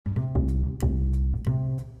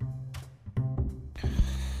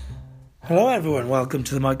Hello everyone, welcome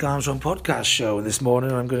to the Mike Armstrong podcast show. This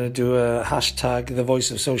morning I'm going to do a hashtag the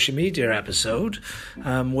voice of social media episode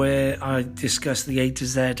where I discuss the A to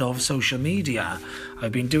Z of social media.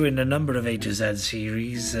 I've been doing a number of A to Z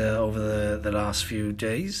series over the last few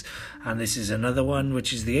days, and this is another one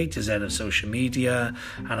which is the A to Z of social media,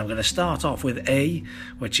 and I'm going to start off with A,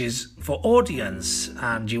 which is for audience,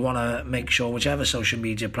 and you want to make sure whichever social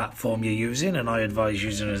media platform you're using, and I advise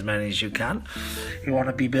using as many as you can, you want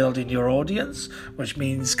to be building your audience, which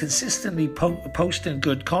means consistently posting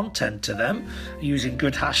good content to them, using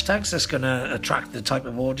good hashtags that's going to attract the type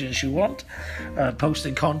of audience you want,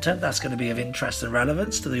 posting content that's going to be of interest and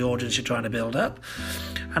relevance to the audience you're trying to build up.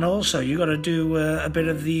 And also you got to do a bit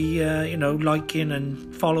of the liking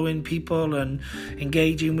and following people and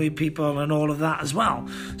engaging with people and all of that as well.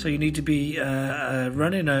 So you need to be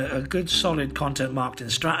running a good solid content marketing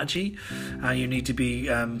strategy. You need to be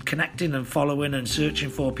connecting and following and searching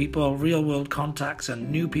for people, real world contacts and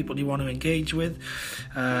new people you want to engage with,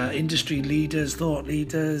 industry leaders, thought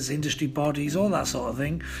leaders, industry bodies, all that sort of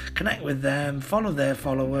thing. Connect with them, follow their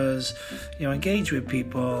followers, engage with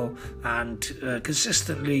people, and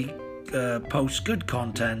consistently post good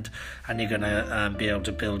content, and you're going to be able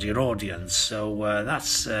to build your audience. So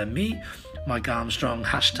that's me, Mike Armstrong,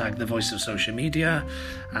 hashtag the voice of social media,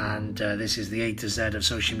 and this is the A to Z of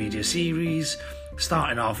social media series,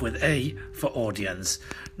 starting off with A for audience.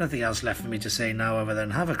 Nothing else left for me to say now other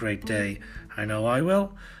than have a great day. I know I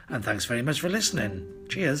will, and thanks very much for listening.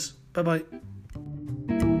 Cheers, bye-bye.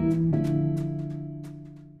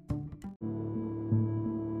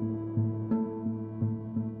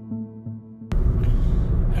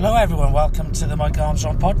 Hello everyone, welcome to the Mike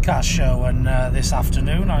Armstrong podcast show, and this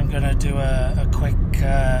afternoon I'm going to do a quick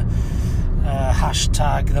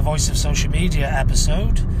hashtag the voice of social media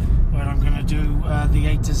episode where I'm going to do the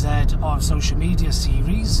A to Z of social media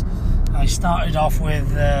series. I started off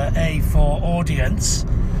with A for audience,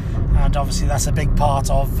 and obviously that's a big part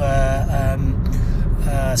of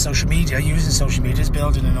social media. Using social media is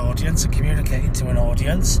building an audience and communicating to an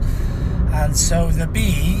audience. And so the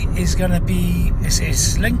B is going to be,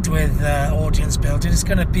 it's linked with audience building. It's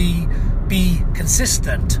going to be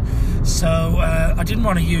consistent. So I didn't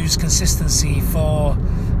want to use consistency for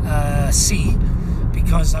C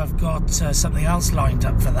because I've got something else lined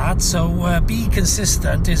up for that. So be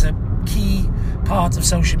consistent is a key part of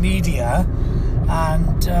social media.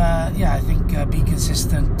 And I think be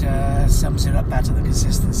consistent sums it up better than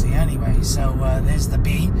consistency anyway. So there's the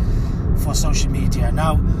B for social media.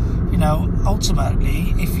 Now,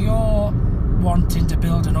 ultimately, if you're wanting to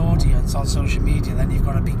build an audience on social media, then you've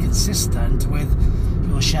got to be consistent with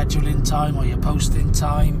your scheduling time or your posting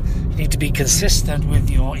time. You need to be consistent with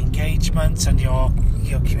your engagements and your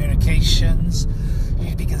communications. You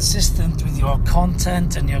need to be consistent with your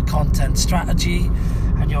content and your content strategy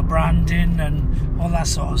and your branding and all that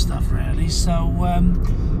sort of stuff, really. So,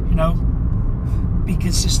 be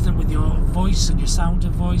consistent with your voice and your sound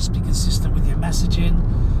of voice. Be consistent with your messaging.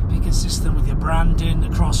 Be consistent with your branding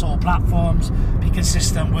across all platforms. Be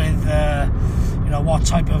consistent with what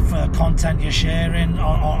type of content you're sharing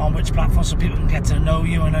on which platform, so people can get to know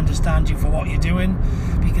you and understand you for what you're doing.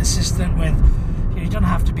 Be consistent with, you don't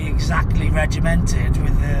have to be exactly regimented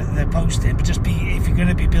with the posting, but just if you're going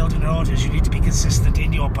to be building an audience, you need to be consistent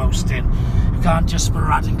in your posting. You can't just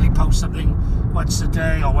sporadically post something once a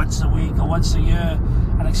day or once a week or once a year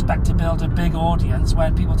and expect to build a big audience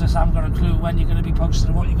when people just haven't got a clue when you're going to be posting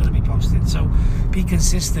and what you're going to be posting. So be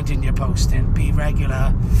consistent in your posting, be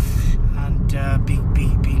regular, and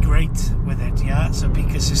be great with it. Yeah, so be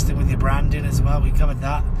consistent with your branding as well. We covered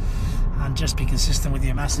that. And just be consistent with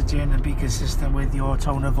your messaging and be consistent with your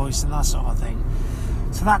tone of voice and that sort of thing.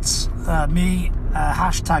 So that's me,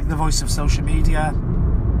 hashtag the voice of social media,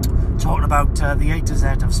 talking about the A to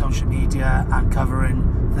Z of social media and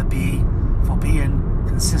covering the B for being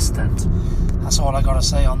consistent. That's all I got to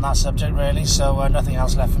say on that subject, really. So nothing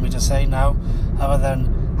else left for me to say now other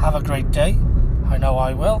than have a great day. I know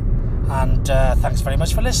I will. And thanks very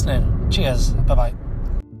much for listening. Cheers. Bye-bye.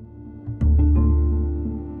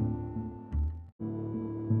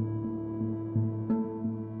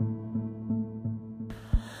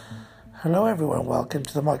 Hello everyone, welcome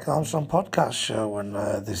to the Mike Armstrong podcast show, and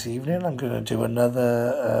this evening I'm going to do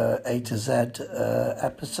another A to Z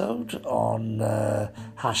episode on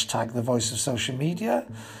hashtag the voice of social media,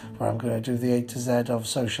 where I'm going to do the A to Z of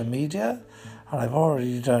social media, and I've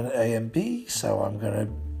already done A and B, so I'm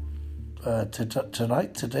going to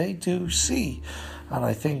today do C, and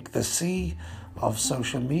I think the C of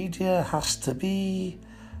social media has to be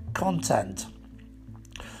content.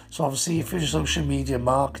 So obviously if you're social media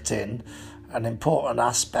marketing, an important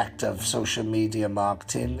aspect of social media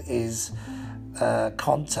marketing is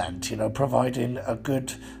content, providing a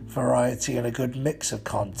good variety and a good mix of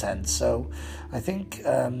content. So I think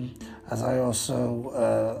as I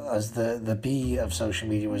also, as the B of social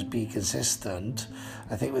media was be consistent,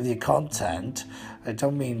 I think with your content, I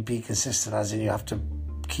don't mean be consistent as in you have to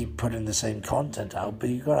keep putting the same content out, but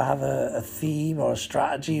you've got to have a theme or a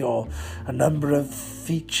strategy or a number of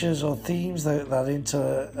features or themes that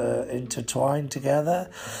intertwine together.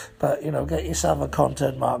 But get yourself a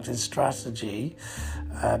content marketing strategy,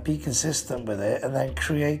 be consistent with it, and then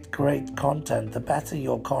create great content. The better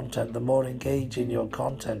your content, the more engaging your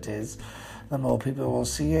content is, the more people will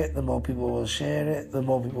see it, the more people will share it, the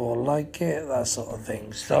more people will like it, that sort of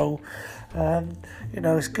thing. So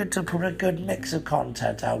it's good to put a good mix of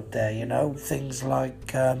content out there, things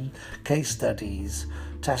like case studies,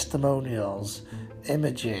 testimonials,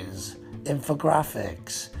 images,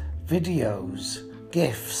 infographics, videos,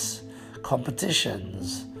 GIFs,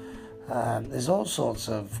 competitions. There's all sorts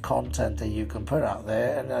of content that you can put out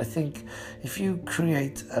there, and I think if you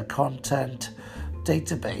create a content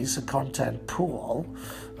database, a content pool,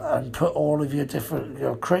 and put all of your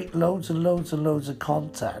different, create loads and loads and loads of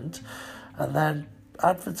content, and then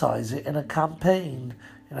advertise it in a campaign,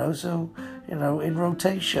 so in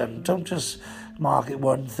rotation. Don't just market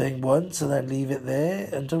one thing once and then leave it there,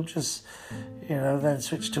 and don't just then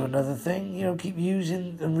switch to another thing. Keep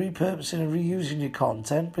using and repurposing and reusing your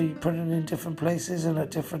content, but you put it in different places and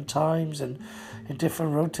at different times and in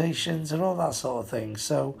different rotations and all that sort of thing.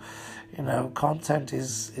 So content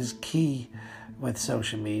is key with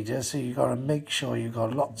social media, so you got to make sure you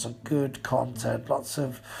got lots of good content, lots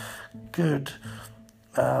of good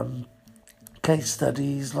case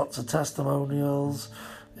studies, lots of testimonials,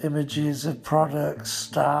 images of products,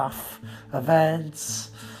 staff, events,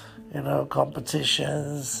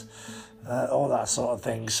 competitions, all that sort of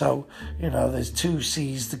thing. So there's 2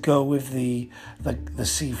 C's to go with the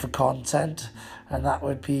C for content, and that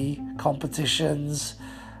would be competitions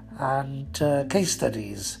and case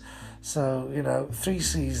studies. So 3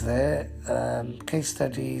 C's there. Case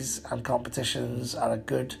studies and competitions are a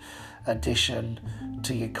good addition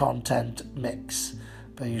to your content mix,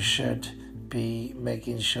 but you should be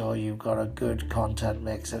making sure you've got a good content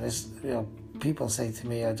mix. And it's people say to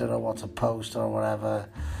me, I don't know what to post or whatever.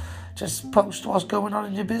 Just post what's going on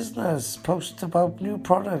in your business. Post about new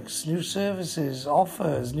products, new services,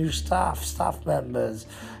 offers, new staff members,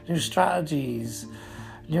 new strategies,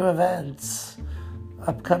 new events,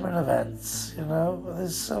 upcoming events.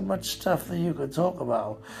 There's so much stuff that you could talk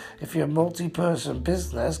about. If you're a multi-person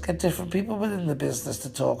business, get different people within the business to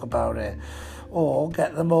talk about it, or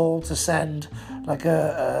get them all to send like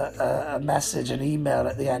a message, an email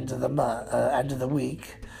at the end of the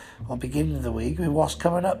week or beginning of the week with what's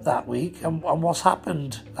coming up that week and what's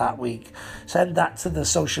happened that week. Send that to the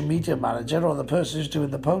social media manager or the person who's doing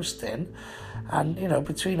the posting. And,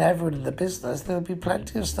 between everyone in the business, there'll be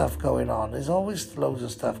plenty of stuff going on. There's always loads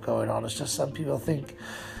of stuff going on. It's just some people think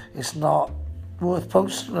it's not worth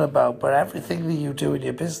posting about. But everything that you do in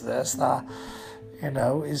your business that,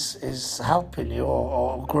 is helping you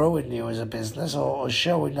or growing you as a business or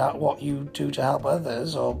showing that what you do to help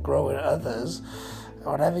others or growing others,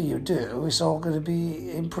 whatever you do, it's all going to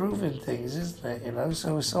be improving things, isn't it?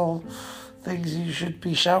 So it's all things you should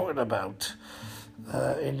be shouting about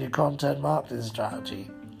in your content marketing strategy.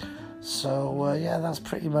 So that's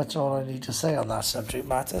pretty much all I need to say on that subject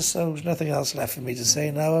matter. So there's nothing else left for me to say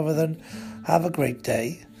now other than have a great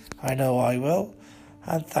day. I know I will.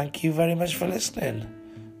 And thank you very much for listening.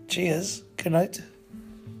 Cheers. Good night.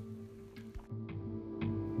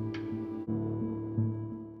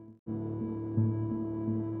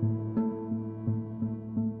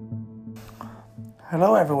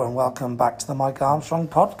 Hello everyone, welcome back to the Mike Armstrong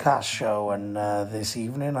podcast show, and this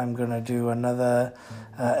evening I'm going to do another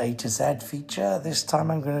A to Z feature. This time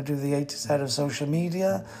I'm going to do the A to Z of social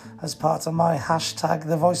media as part of my hashtag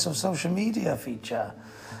the voice of social media feature.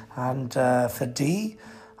 And for D,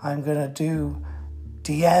 I'm going to do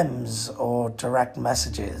DMs or direct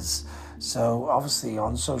messages. So obviously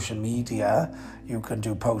on social media you can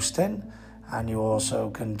do posting, and you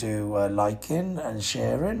also can do liking and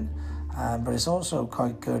sharing. But it's also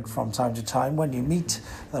quite good from time to time when you meet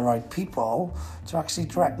the right people to actually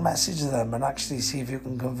direct message them and actually see if you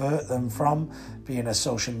can convert them from being a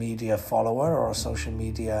social media follower or a social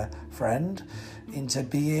media friend into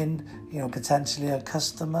being, potentially a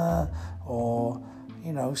customer or,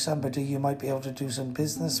 somebody you might be able to do some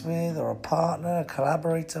business with, or a partner, a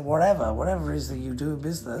collaborator, whatever it is that you do in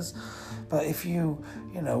business. But if you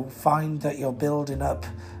find that you're building up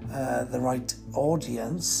the right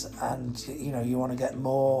audience, and you want to get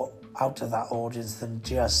more out of that audience than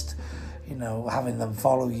just having them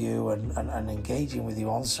follow you and engaging with you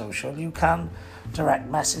on social, you can direct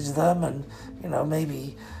message them and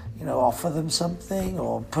maybe offer them something,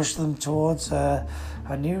 or push them towards a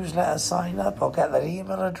newsletter sign up, or get their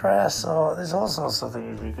email address, or there's all sorts of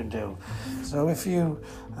things you can do. So if you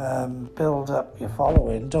build up your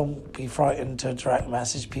following, don't be frightened to direct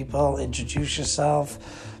message people. Introduce yourself,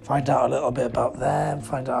 find out a little bit about them,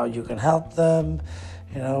 find out how you can help them,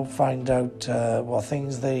 find out what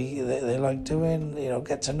things they like doing,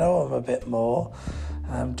 get to know them a bit more.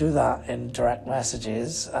 Do that in direct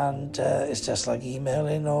messages, and it's just like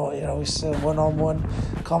emailing, or it's a one-on-one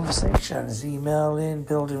conversations. Emailing,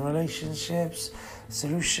 building relationships,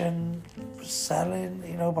 solution selling,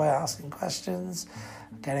 by asking questions,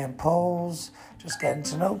 getting polls, just getting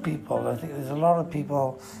to know people. I think there's a lot of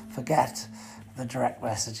people forget the direct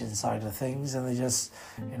messaging side of things, and they just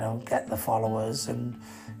get the followers, and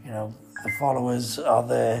the followers are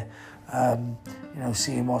there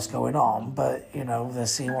seeing what's going on, but they're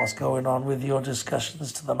seeing what's going on with your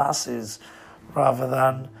discussions to the masses, rather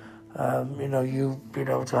than you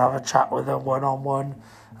to have a chat with them one-on-one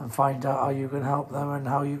and find out how you can help them, and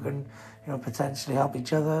how you can potentially help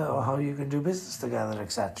each other, or how you can do business together,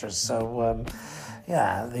 etc. So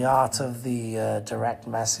the art of the direct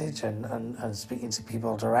message and speaking to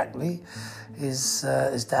people directly is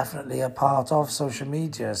definitely a part of social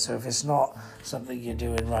media. So if it's not something you're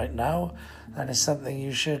doing right now, then it's something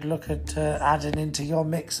you should look at adding into your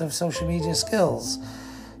mix of social media skills.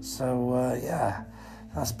 So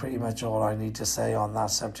that's pretty much all I need to say on that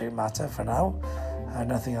subject matter for now.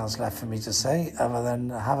 Nothing else left for me to say other than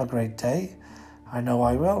have a great day. I know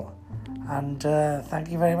I will. And thank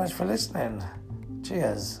you very much for listening.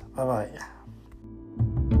 Cheers. Bye-bye.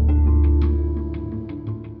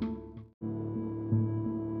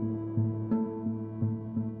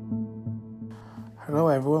 Hello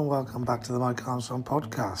everyone, welcome back to the Mike Armstrong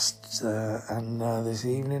podcast. And this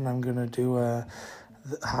evening I'm going to do a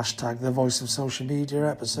hashtag the voice of social media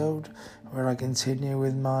episode, where I continue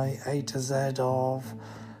with my A to Z of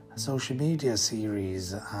social media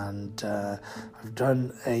series, and I've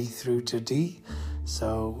done A through to D,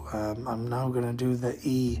 so I'm now going to do the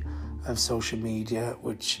E of social media,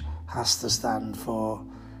 which has to stand for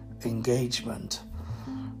engagement.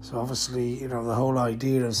 So obviously, the whole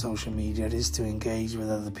idea of social media is to engage with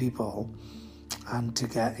other people and to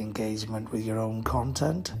get engagement with your own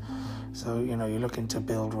content. So, you're looking to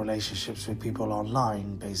build relationships with people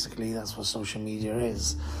online, basically. That's what social media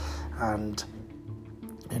is. And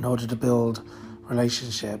in order to build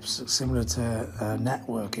relationships, similar to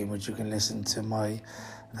networking, which you can listen to my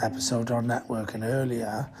episode on networking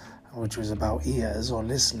earlier, which was about ears or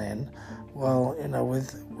listening. Well,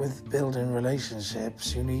 with building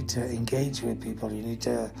relationships, you need to engage with people. You need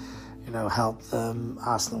to, help them,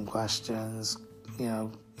 ask them questions,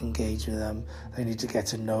 engage with them. They need to get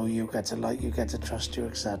to know you, get to like you, get to trust you,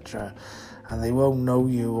 etc. And they won't know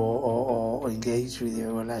you or engage with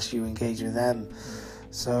you unless you engage with them.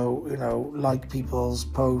 So, like people's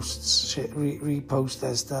posts, repost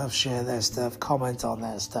their stuff, share their stuff, comment on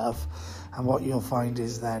their stuff. And what you'll find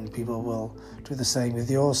is then people will do the same with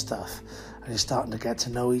your stuff. And you're starting to get to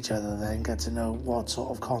know each other then, get to know what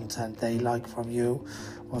sort of content they like from you,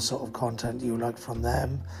 what sort of content you like from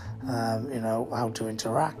them, how to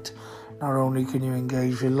interact. Not only can you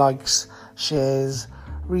engage with likes, shares,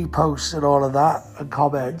 reposts and all of that, and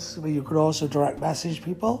comments, but you could also direct message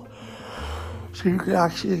people. So you can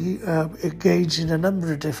actually engage in a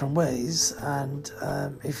number of different ways, and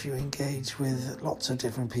if you engage with lots of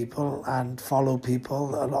different people and follow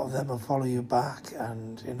people, a lot of them will follow you back,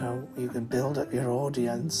 and you can build up your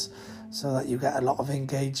audience so that you get a lot of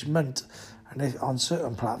engagement. And if on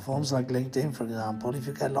certain platforms like LinkedIn, for example, if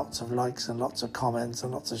you get lots of likes and lots of comments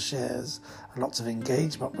and lots of shares and lots of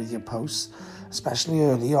engagement with your posts, especially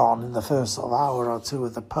early on in the first sort of hour or two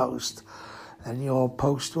of the post, then your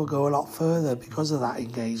post will go a lot further because of that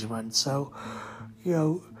engagement. So,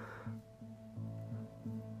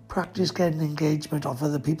 practice getting engagement off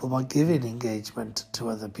other people by giving engagement to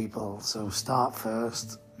other people. So start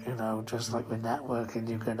first, just like with networking,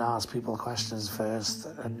 you can ask people questions first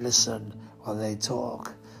and listen while they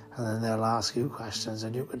talk, and then they'll ask you questions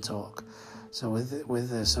and you can talk. So with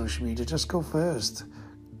the social media, just go first,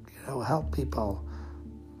 help people,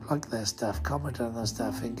 like their stuff, comment on their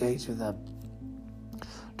stuff, engage with them.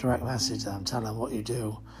 Direct message them, tell them what you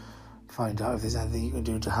do, find out if there's anything you can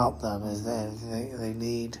do to help them, if they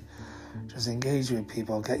need just engage with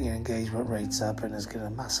people, get your engagement rates up, and it's going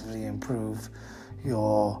to massively improve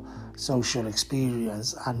your social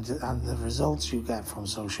experience and the results you get from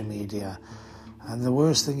social media. And the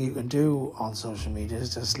worst thing you can do on social media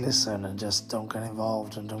is just listen and just don't get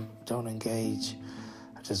involved and don't engage.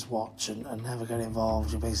 Just watch and never get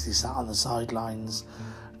involved. You're basically sat on the sidelines,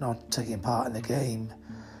 not taking part in the game.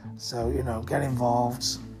 So, get involved,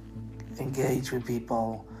 engage with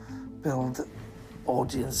people, build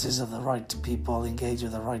audiences of the right people, engage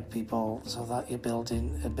with the right people, so that you're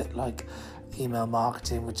building a bit like email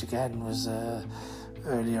marketing, which again was a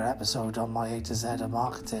earlier episode on my A to Z of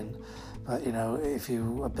marketing. But if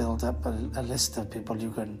you build up a list of people,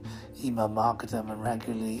 you can email market them and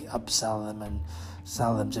regularly upsell them and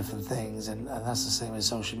sell them different things, and that's the same with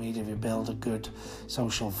social media. If you build a good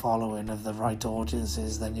social following of the right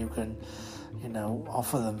audiences, then you can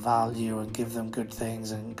offer them value and give them good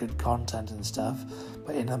things and good content and stuff.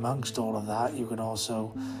 But in amongst all of that, you can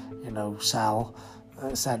also sell,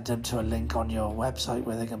 send them to a link on your website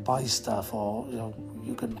where they can buy stuff, or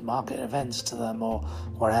you can market events to them or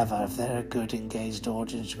whatever. If they're a good engaged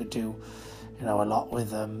audience, you could do a lot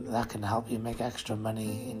with them. That can help you make extra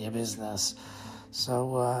money in your business.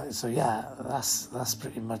 So yeah, that's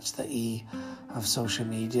pretty much the E of social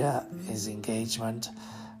media, is engagement.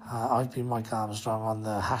 I've been Mike Armstrong on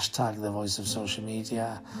the hashtag The Voice of Social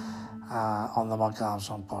Media on the Mike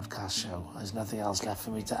Armstrong podcast show. There's nothing else left for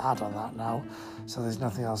me to add on that now. So there's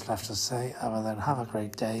nothing else left to say other than have a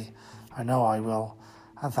great day. I know I will.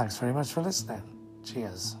 And thanks very much for listening.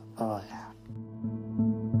 Cheers. Bye-bye.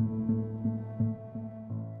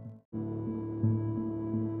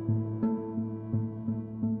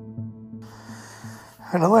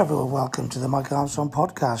 Hello everyone, welcome to the Mike Armstrong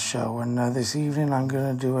podcast show, and this evening I'm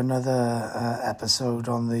going to do another episode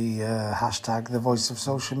on the hashtag The Voice of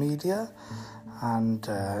Social Media, and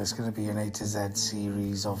it's going to be an A to Z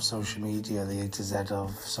series of social media, the A to Z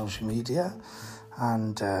of social media,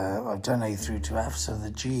 and I've done A through to F, so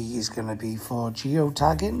the G is going to be for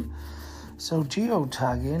geotagging. So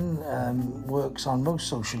geotagging works on most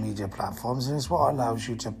social media platforms, and it's what allows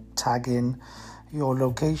you to tag in your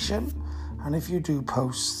location. And if you do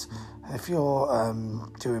posts, if you're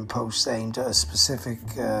doing posts aimed at a specific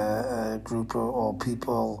group or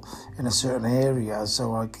people in a certain area, so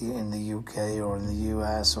like in the UK or in the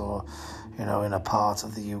US, or in a part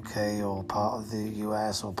of the UK or part of the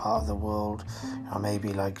US or part of the world,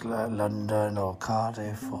 maybe like London or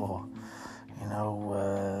Cardiff or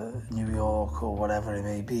New York or whatever it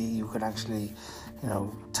may be, you can actually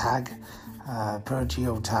tag, put a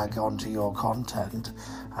geotag onto your content,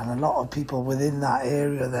 and a lot of people within that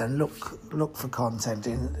area then look for content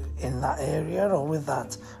in that area or with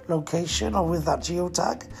that location or with that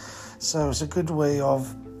geotag. So it's a good way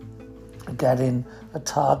of getting a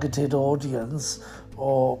targeted audience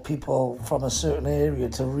or people from a certain area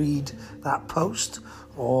to read that post,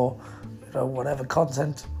 or whatever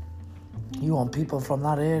content you want people from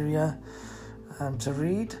that area to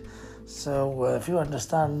read. So if you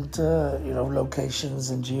understand, locations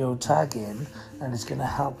and geotagging, then it's going to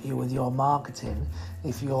help you with your marketing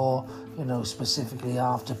if you're, specifically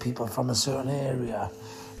after people from a certain area.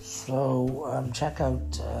 So check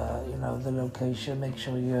out, the location. Make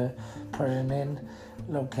sure you're putting in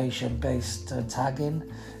location-based tagging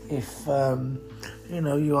if,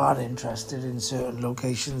 you are interested in certain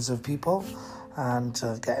locations of people and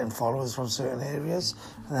getting followers from certain areas.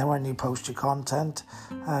 And then when you post your content,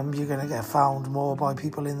 you're going to get found more by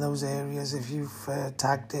people in those areas if you've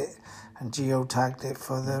tagged it and geotagged it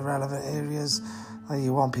for the relevant areas that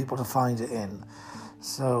you want people to find it in.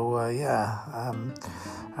 So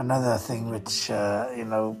another thing which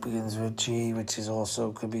begins with G, which is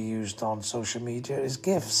also could be used on social media, is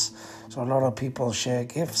GIFs. So a lot of people share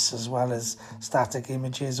GIFs as well as static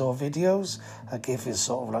images or videos. A GIF is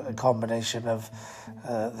sort of like a combination of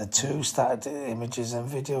the two. Static images and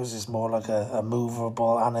videos is more like a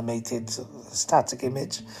movable, animated, static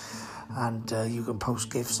image. And you can post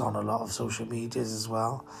GIFs on a lot of social medias as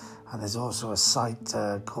well. And there's also a site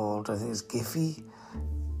called, I think it's Giphy.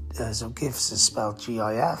 So GIFs is spelled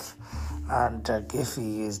GIF, and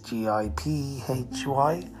Giphy is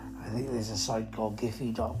GIPHY. I think there's a site called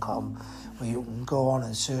Giphy.com where you can go on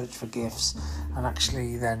and search for GIFs and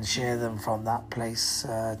actually then share them from that place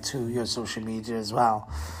to your social media as well.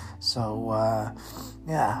 So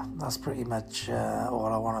that's pretty much all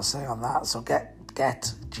I want to say on that. So get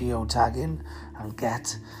geotagging and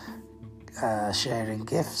get sharing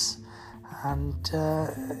GIFs. And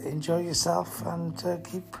enjoy yourself and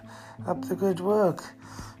keep up the good work.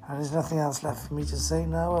 And there's nothing else left for me to say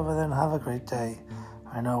now other than have a great day.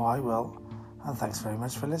 I know I will. And thanks very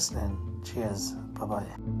much for listening. Cheers. Bye-bye.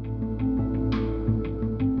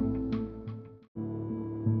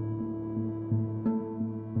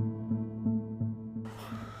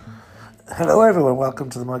 Hello everyone, welcome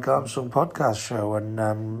to the Mike Armstrong podcast show,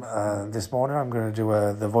 and this morning I'm going to do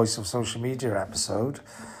the Voice of Social Media episode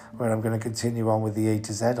where I'm going to continue on with the A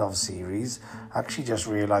to Z of series. I actually just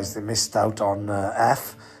realised I missed out on the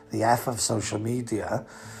F of social media,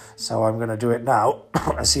 so I'm going to do it now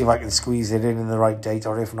and see if I can squeeze it in the right date,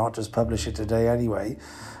 or if not, just publish it today anyway.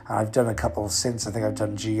 And I've done a couple since. I think I've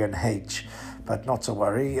done G and H, but not to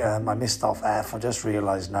worry. I missed off F. I just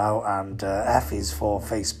realised now, and F is for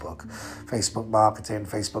Facebook marketing,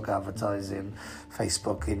 Facebook advertising,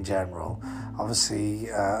 Facebook in general. Obviously,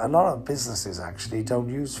 a lot of businesses actually don't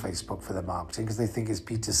use Facebook for their marketing because they think it's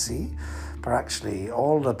B2C, but actually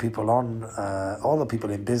all the people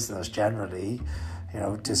in business generally,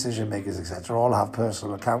 decision makers, etc., all have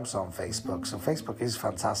personal accounts on Facebook. So Facebook is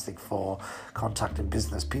fantastic for contacting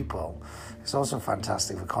business people. It's also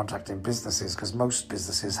fantastic for contacting businesses because most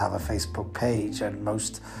businesses have a Facebook page, and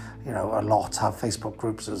a lot have Facebook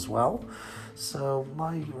groups as well. So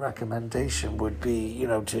my recommendation would be,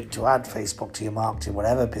 to add Facebook to your marketing,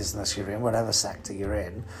 whatever business you're in, whatever sector you're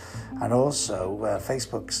in. And also,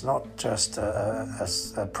 Facebook's not just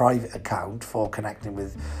a private account for connecting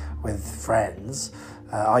with friends.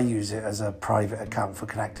 I use it as a private account for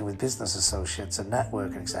connecting with business associates and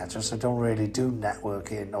networking, etc. So don't really do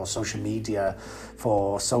networking or social media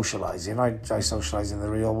for socializing. I socialize in the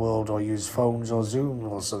real world, or use phones or Zoom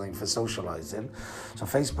or something for socializing. So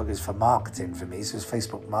Facebook is for marketing for me. So it's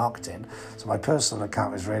Facebook marketing. So my personal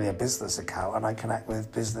account is really a business account, and I connect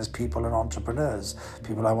with business people and entrepreneurs,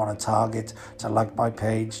 people I want to target to like my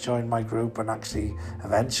page, join my group, and actually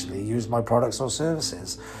eventually use my products or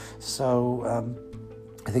services. So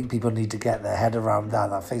I think people need to get their head around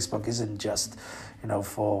that Facebook isn't just,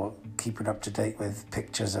 for keeping up to date with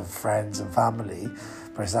pictures of friends and family,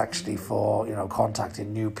 but it's actually for,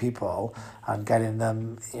 contacting new people and getting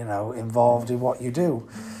them, involved in what you do.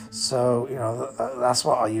 So, that's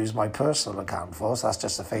what I use my personal account for. So that's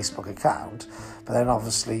just a Facebook account. But then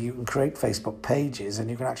obviously you can create Facebook pages,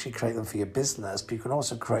 and you can actually create them for your business, but you can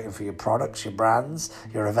also create them for your products, your brands,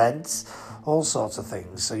 your events, all sorts of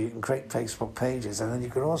things. So you can create Facebook pages, and then you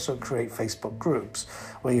can also create Facebook groups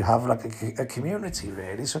where you have like a community,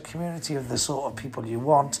 really. So a community of the sort of people you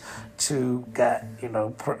want to get,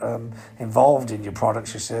 involved in your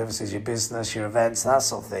products, your services, your business, your events, that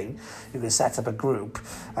sort of thing. You can set up a group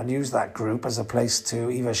and use that group as a place to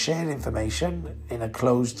either share information in a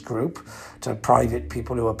closed group to private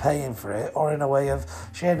people who are paying for it, or in a way of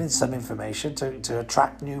sharing some information to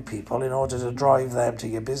attract new people in order to drive them to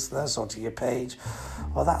your business or to your page,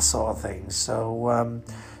 or that sort of thing. So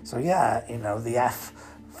the F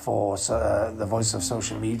for the Voice of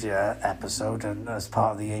Social Media episode, and as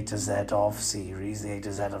part of the A to Z of series, the A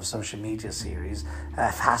to Z of social media series,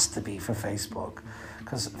 F has to be for Facebook,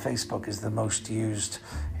 because Facebook is the most used,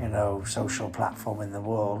 social platform in the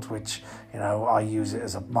world, which, I use it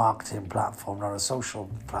as a marketing platform, not a social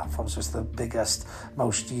platform. So it's the biggest,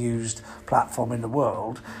 most used platform in the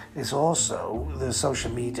world. It's also the social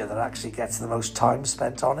media that actually gets the most time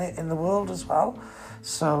spent on it in the world as well.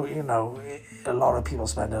 So, a lot of people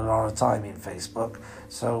spend a lot of time in Facebook.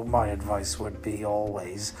 So my advice would be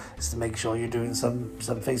always is to make sure you're doing some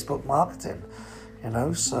Facebook marketing.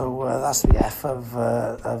 So that's the F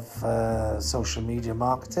of social media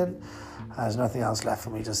marketing. There's nothing else left for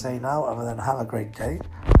me to say now other than have a great day.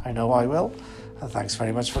 I know I will. And thanks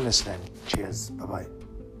very much for listening. Cheers. Bye-bye.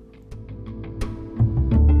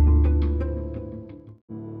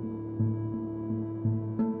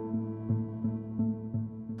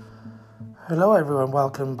 Hello everyone,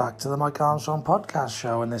 welcome back to the Mike Armstrong podcast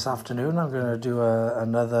show, and this afternoon I'm going to do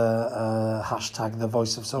another hashtag the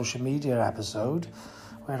Voice of Social Media episode,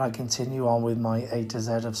 where I continue on with my A to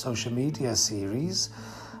Z of social media series,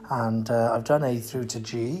 and I've done A through to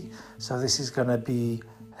G, so this is going to be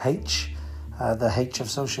H, the H of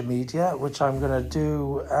social media, which I'm going to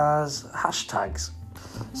do as hashtags.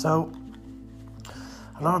 So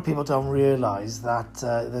a lot of people don't realise that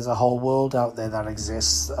there's a whole world out there that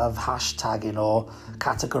exists of hashtagging or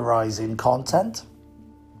categorising content.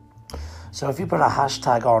 So if you put a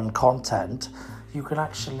hashtag on content, you can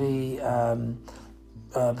actually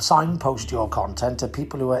signpost your content to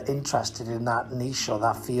people who are interested in that niche or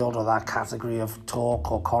that field or that category of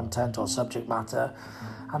talk or content or subject matter,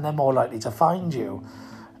 and they're more likely to find you.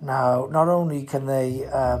 Now, not only can they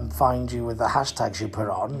find you with the hashtags you put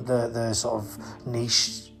on, the sort of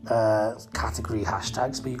niche category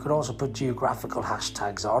hashtags, but you could also put geographical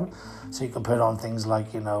hashtags on. So you can put on things like,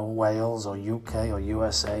 Wales or UK or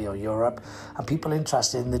USA or Europe, and people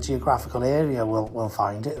interested in the geographical area will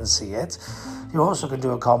find it and see it. You also can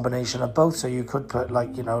do a combination of both. So you could put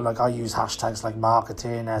like I use hashtags like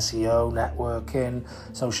marketing, SEO, networking,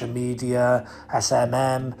 social media,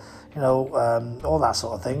 SMM, all that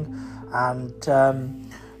sort of thing. And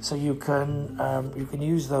so you can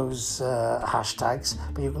use those hashtags,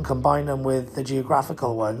 but you can combine them with the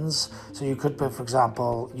geographical ones. So you could put, for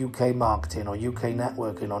example, UK marketing or UK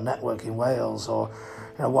networking or networking Wales or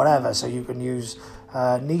whatever. So you can use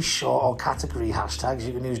niche or category hashtags.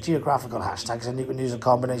 You can use geographical hashtags, and you can use a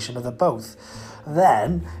combination of the both.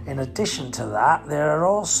 Then, in addition to that, there are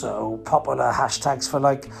also popular hashtags for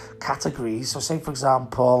like categories. So say, for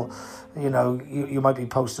example, you might be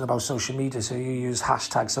posting about social media, so you use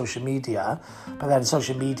hashtag social media, but then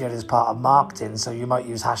social media is part of marketing, so you might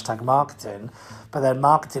use hashtag marketing, but then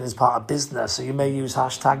marketing is part of business, so you may use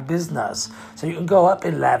hashtag business. So you can go up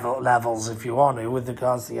in levels if you want to with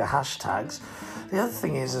regards to your hashtags. The other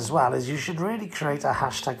thing is as well is you should really create a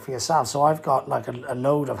hashtag for yourself. So I've got like a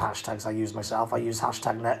load of hashtags I use myself. I use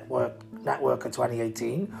hashtag Networker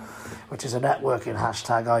 2018, which is a networking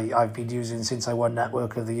hashtag I've been using since I won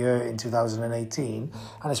Network of the Year in 2018.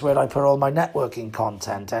 And it's where I put all my networking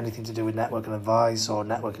content, anything to do with networking advice or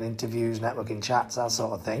networking interviews, networking chats, that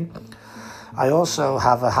sort of thing. I also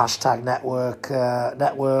have a hashtag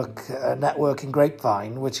networking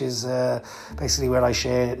grapevine, which is basically where I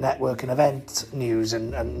share networking event news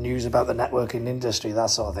and news about the networking industry, that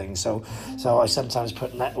sort of thing. So I sometimes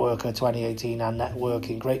put Networker 2018 and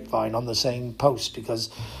networking grapevine on the same post because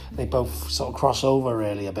they both sort of cross over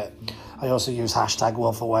really a bit. I also use hashtag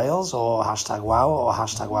Wolf of Wales or hashtag Wow or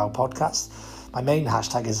hashtag Wow Podcast. My main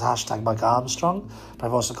hashtag is hashtag Mike Armstrong, but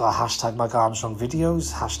I've also got hashtag Mike Armstrong videos,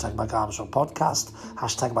 hashtag Mike Armstrong podcast,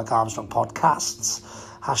 hashtag Mike Armstrong podcasts,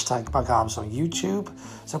 hashtag Mike Armstrong YouTube.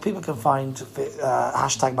 So people can find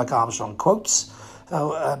hashtag Mike Armstrong quotes,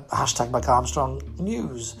 hashtag Mike Armstrong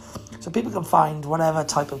news. So people can find whatever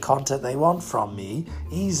type of content they want from me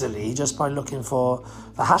easily just by looking for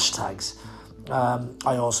the hashtags.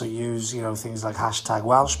 I also use, things like hashtag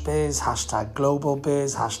Welsh Biz, hashtag Global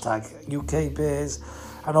Biz, hashtag UK Biz,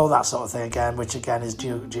 and all that sort of thing again, which again is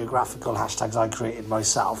geographical hashtags I created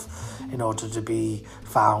myself in order to be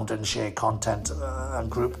found and share content and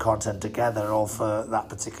group content together, all for that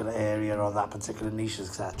particular area or that particular niche,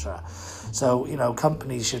 etc. So,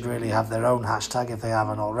 companies should really have their own hashtag if they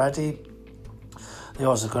haven't already. They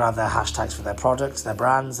also could have their hashtags for their products, their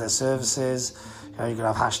brands, their services. You can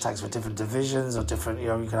have hashtags for different divisions or different, you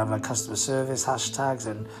can have like customer service hashtags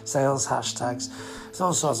and sales hashtags. There's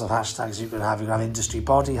all sorts of hashtags you can have. You can have industry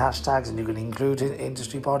body hashtags, and you can include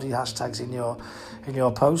industry body hashtags in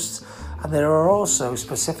your posts. And there are also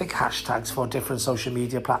specific hashtags for different social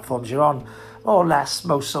media platforms you're on. More or less,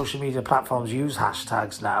 most social media platforms use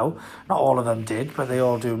hashtags now. Not all of them did, but they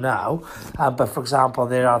all do now. But for example,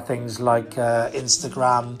 there are things like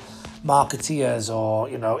Instagram marketeers or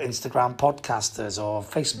Instagram podcasters or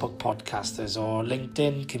Facebook podcasters or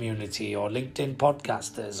LinkedIn community or LinkedIn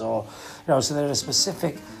podcasters or so there are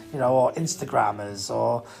specific or Instagrammers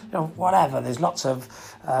or whatever. There's lots of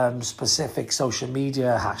specific social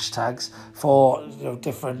media hashtags for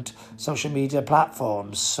different social media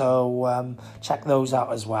platforms, so check those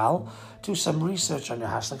out as well. Do some research on your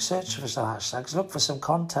hashtags, search for some hashtags, look for some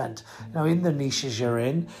content, in the niches you're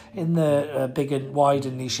in the big and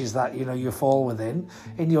wider niches that, you fall within,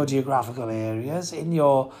 in your geographical areas, in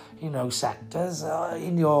your, sectors,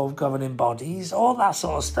 in your governing bodies, all that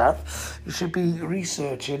sort of stuff. You should be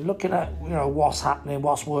researching, looking at, what's happening,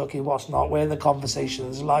 what's working, what's not, where the conversation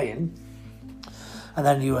is lying. And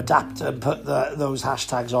then you adapt and put those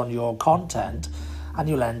hashtags on your content, and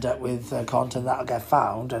you'll end up with content that will get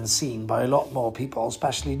found and seen by a lot more people,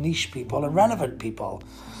 especially niche people and relevant people.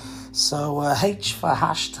 So H for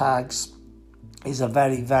hashtags is a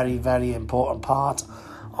very, very, very important part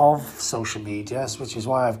of social media, which is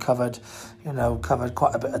why I've covered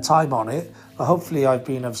quite a bit of time on it. But hopefully I've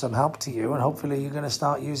been of some help to you, and hopefully you're going to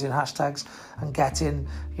start using hashtags and getting,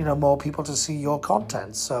 more people to see your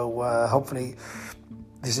content. So hopefully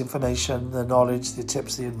this information, the knowledge, the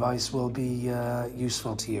tips, the advice will be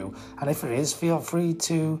useful to you. And if it is, feel free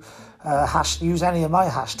to use any of my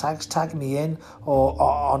hashtags, tag me in or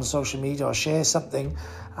on social media or share something,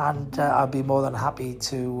 and I'll be more than happy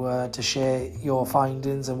to share your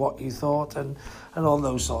findings and what you thought and all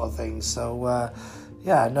those sort of things. So,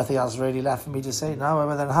 nothing else really left for me to say now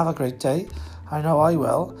other than have a great day. I know I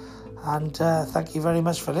will. And thank you very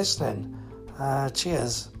much for listening.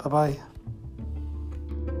 Cheers. Bye-bye.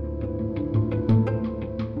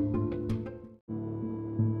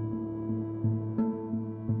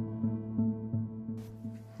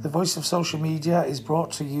 Voice of Social Media is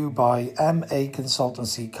brought to you by MA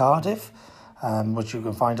Consultancy Cardiff, which you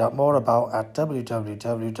can find out more about at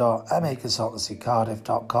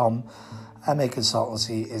www.maconsultancycardiff.com. MA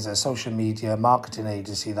Consultancy is a social media marketing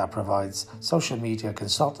agency that provides social media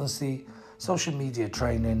consultancy, social media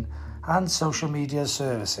training, and social media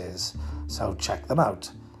services. So check them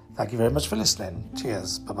out. Thank you very much for listening.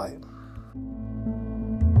 Cheers. Bye-bye.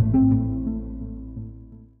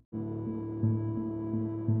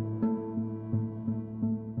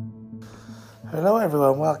 Hello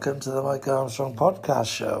everyone, welcome to the Mike Armstrong podcast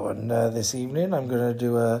show, and this evening I'm going to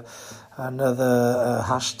do another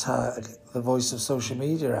hashtag the Voice of Social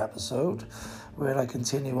Media episode where I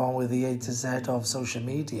continue on with the A to Z of social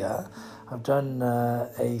media. I've done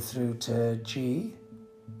A through to G,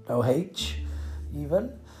 no H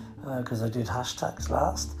even, because I did hashtags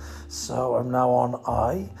last. So I'm now on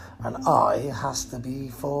I, and I has to be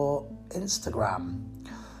for Instagram.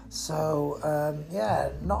 So,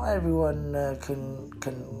 not everyone can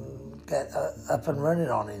get up and running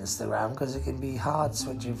on Instagram, because it can be hard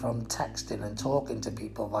switching from texting and talking to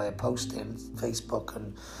people via posting, Facebook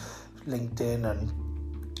and LinkedIn and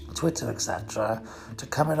Twitter, etc., to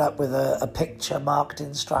coming up with a picture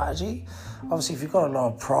marketing strategy. Obviously, if you've got a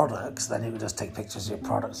lot of products, then you can just take pictures of your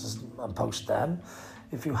products and post them.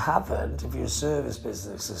 If you haven't, if you're a service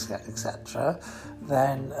business, etc.,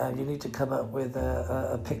 then you need to come up with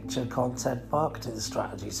a picture content marketing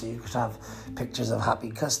strategy. So you could have pictures of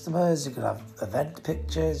happy customers, you could have event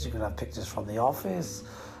pictures, you could have pictures from the office.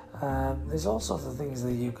 There's all sorts of things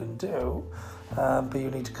that you can do, but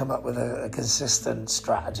you need to come up with a consistent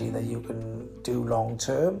strategy that you can do long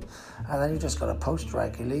term, and then you just got to post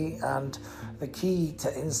regularly. And the key to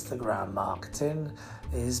Instagram marketing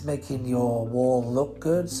is making your wall look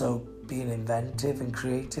good, so being inventive and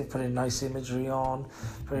creative, putting nice imagery on,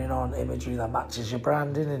 putting on imagery that matches your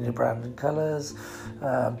branding and your branding colours,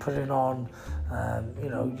 putting on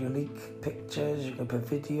unique pictures. You can put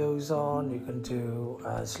videos on, you can do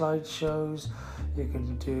slideshows, you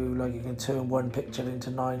can turn one picture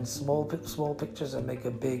into 9 small pictures and make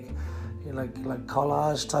a big like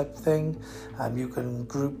collage type thing. You can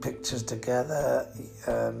group pictures together,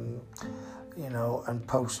 and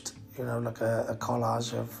post like a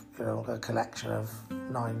collage of a collection of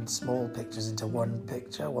 9 small pictures into one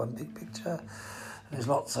big picture. There's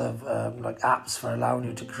lots of apps for allowing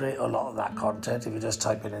you to create a lot of that content. If you just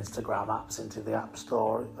type in Instagram apps into the App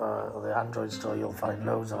Store or the Android Store, you'll find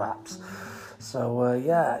loads of apps. So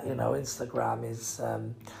Instagram is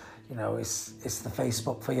it's the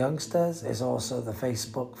Facebook for youngsters. It's also the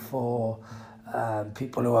Facebook for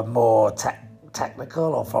people who are more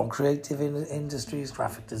technical or from creative industries,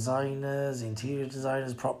 graphic designers, interior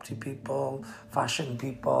designers, property people, fashion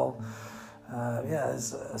people.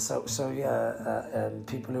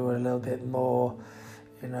 People who are a little bit more,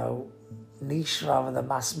 niche rather than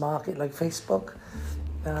mass market, like Facebook.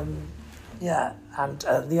 And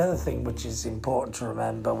the other thing which is important to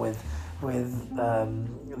remember with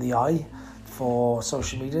the I for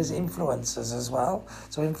social media is influencers as well.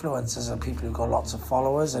 So influencers are people who've got lots of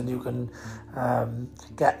followers, and you can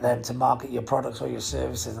get them to market your products or your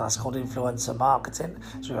services, and that's called influencer marketing.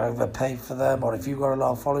 So you either pay for them, or if you've got a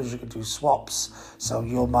lot of followers, you can do swaps. So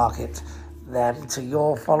you'll market them to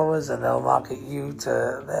your followers and they'll market you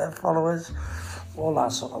to their followers, all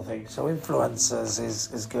that sort of thing. So influencers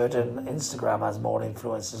is good, and Instagram has more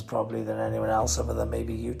influencers probably than anyone else other than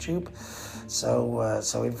maybe YouTube. So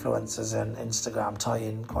influencers and Instagram tie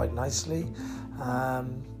in quite nicely.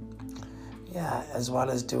 As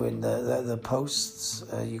well as doing the posts,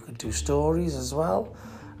 you could do stories as well.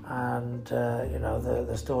 And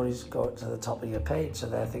the stories go to the top of your page, so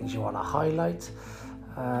they're things you want to highlight.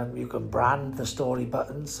 You can brand the story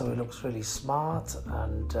buttons so it looks really smart,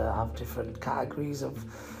 and have different categories of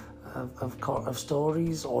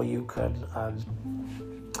stories. Or you can,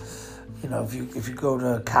 if you go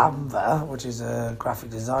to Canva, which is a graphic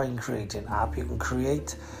design creating app, you can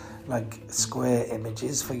create like square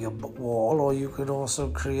images for your wall, or you could also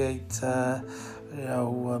create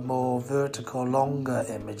more vertical, longer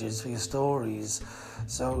images for your stories.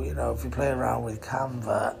 So if you play around with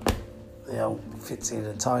Canva, fits in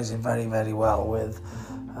and ties in very, very well with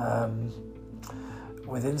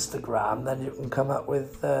Instagram. Then you can come up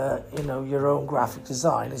with your own graphic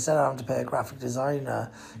design. Instead of having to pay a graphic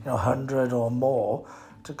designer 100 or more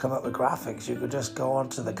to come up with graphics, you could just go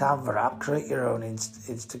onto the Canva app, create your own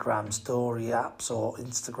Instagram story apps or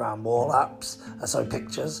Instagram wall apps,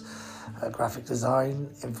 pictures, graphic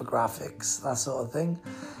design, infographics, that sort of thing.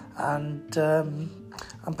 And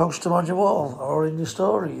and post them on your wall or in your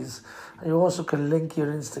stories. And you also can link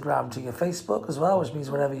your Instagram to your Facebook as well, which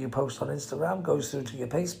means whatever you post on Instagram goes through to your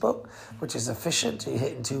Facebook, which is efficient. You're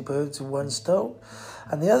hitting two birds with one stone.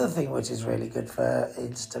 And the other thing which is really good for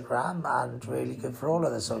Instagram and really good for all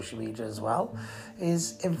of the social media as well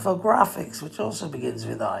is infographics, which also begins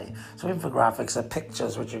with I. So infographics are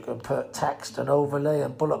pictures which you can put text and overlay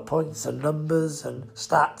and bullet points and numbers and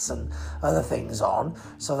stats and other things on,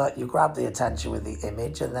 so that you grab the attention with the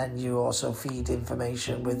image, and then you also feed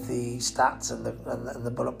information with the stats and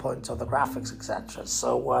the bullet points or the graphics, etc.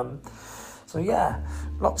 So yeah,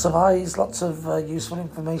 lots of eyes, lots of useful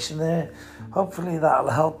information there. Hopefully that'll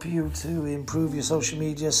help you to improve your social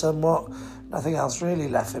media somewhat. Nothing else really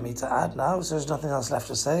left for me to add now, so there's nothing else left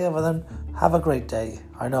to say other than have a great day.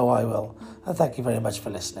 I know I will. And thank you very much for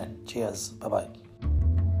listening. Cheers. Bye-bye.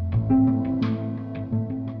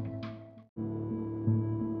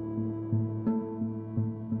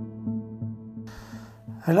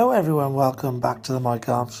 Hello everyone, welcome back to the Mike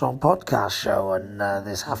Armstrong podcast show, and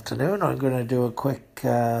this afternoon I'm going to do a quick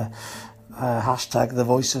hashtag the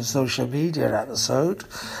voice of social media episode,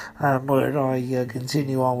 where I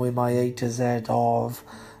continue on with my A to Z of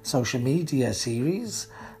social media series,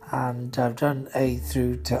 and I've done A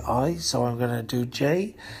through to I, so I'm going to do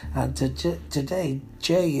J, and today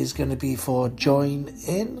J is going to be for join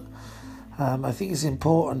in. I think it's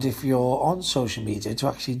important if you're on social media to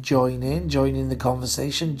actually join in the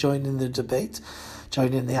conversation, join in the debate,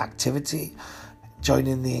 join in the activity, join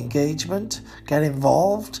in the engagement, get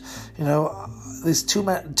involved. You know, there's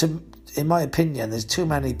in my opinion, there's too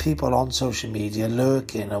many people on social media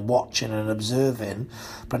lurking and watching and observing,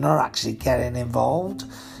 but not actually getting involved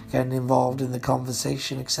in the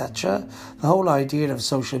conversation, etc. The whole idea of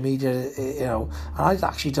social media, and I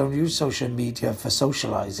actually don't use social media for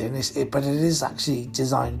socialising, but it is actually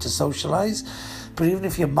designed to socialise. But even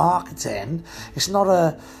if you're marketing, it's not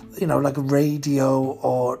like radio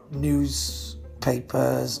or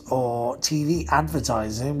newspapers or TV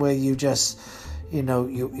advertising where you just,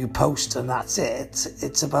 you post and that's it.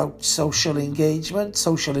 It's about social engagement,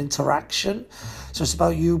 social interaction. So it's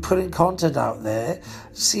about you putting content out there,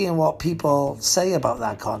 seeing what people say about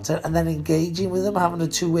that content, and then engaging with them, having a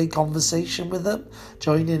two-way conversation with them,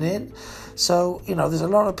 joining in. So, there's a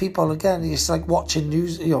lot of people, again, it's like watching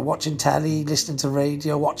news, watching telly, listening to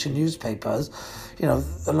radio, watching newspapers.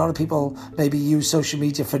 A lot of people maybe use social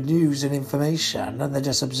media for news and information, and they're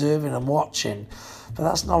just observing and watching. But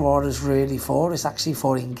that's not what it's really for. It's actually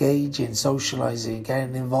for engaging, socialising,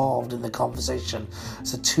 getting involved in the conversation.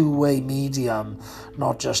 It's a two-way medium,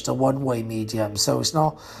 not just a one-way medium. So it's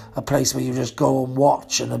not a place where you just go and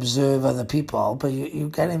watch and observe other people, but you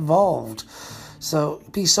get involved. So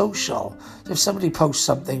be social. If somebody posts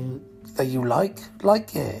something that you like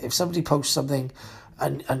it. If somebody posts something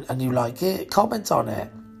and you like it, comment on it.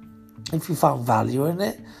 If you found value in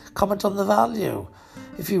it, comment on the value.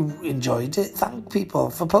 If you enjoyed it, thank people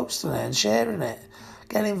for posting it and sharing it.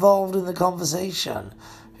 Get involved in the conversation,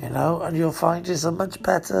 and you'll find it's a much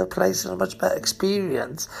better place and a much better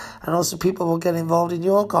experience. And also people will get involved in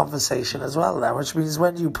your conversation as well then, which means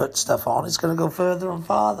when you put stuff on, it's going to go further and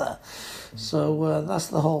farther. So that's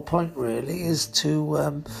the whole point really, is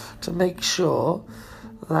to make sure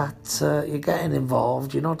that you're getting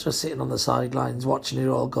involved. You're not just sitting on the sidelines watching it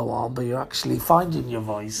all go on, but you're actually finding your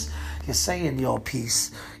voice. You're saying your piece.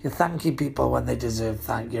 You're thanking people when they deserve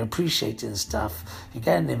thank. You're appreciating stuff. You're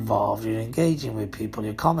getting involved. You're engaging with people.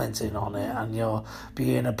 You're commenting on it, and you're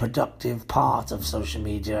being a productive part of social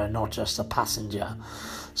media and not just a passenger.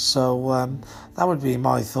 So that would be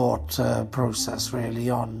my thought process really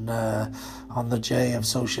on the J of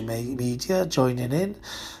social media, joining in.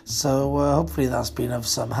 So hopefully that's been of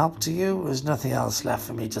some help to you. There's nothing else left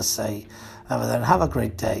for me to say other than have a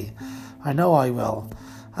great day. I know I will.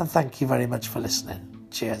 And thank you very much for listening.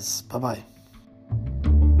 Cheers. Bye-bye.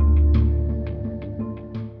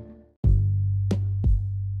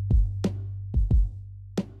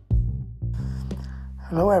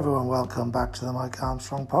 Hello everyone, welcome back to the Mike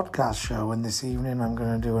Armstrong podcast show, and this evening I'm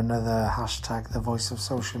going to do another hashtag the voice of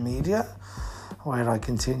social media, where I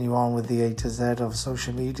continue on with the A to Z of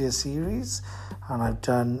social media series, and I've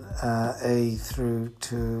done A through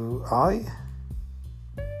to I,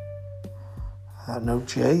 no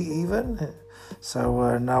J even,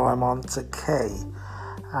 so now I'm on to K,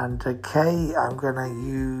 and K I'm going to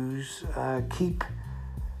use keep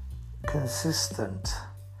consistent.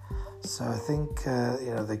 So I think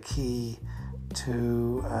the key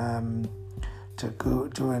to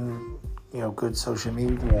doing good social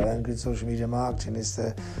media and good social media marketing is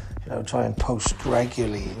to try and post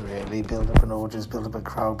regularly, really, build up an audience, build up a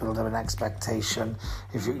crowd, build up an expectation.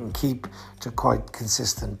 If you can keep to quite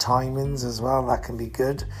consistent timings as well, that can be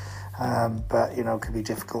good. But, it can be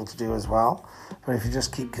difficult to do as well. But if you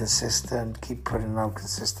just keep consistent, keep putting out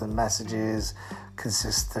consistent messages,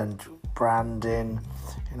 consistent branding,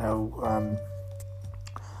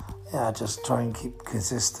 just try and keep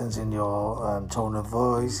consistent in your tone of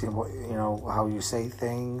voice, how you say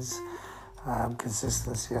things.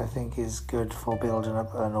 Consistency, I think, is good for building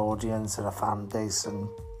up an audience and a fan base, and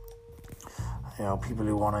people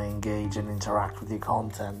who want to engage and interact with your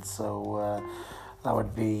content. So that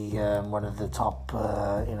would be one of the top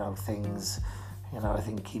things. I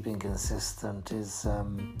think keeping consistent is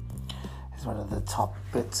one of the top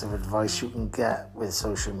bits of advice you can get with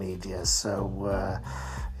social media. So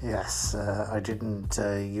yes, I didn't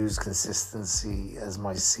use consistency as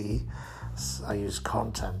my C. I use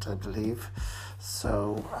content, I believe.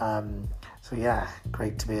 So yeah,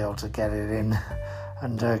 great to be able to get it in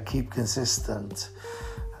and keep consistent.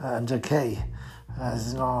 And okay,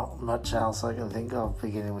 there's not much else I can think of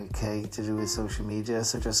beginning with K to do with social media.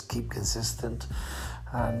 So just keep consistent.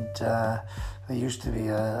 And there used to be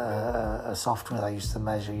a software that used to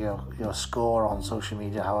measure your score on social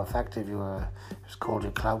media, how effective you were. It was called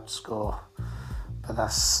your Clout Score, but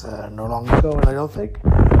that's no longer going, I don't think.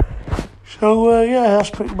 So that's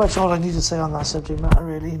pretty much all I need to say on that subject matter,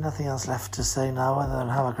 really. Nothing else left to say now other than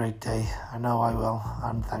have a great day. I know I will,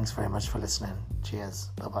 and thanks very much for listening. Cheers.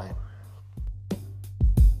 Bye-bye.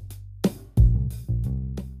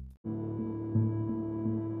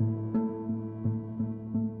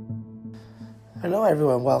 Hello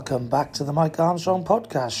everyone, welcome back to the Mike Armstrong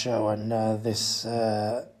podcast show, and this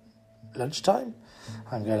lunchtime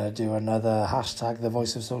I'm going to do another hashtag the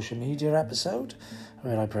voice of social media episode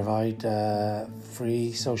where I provide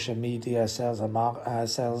free social media sales and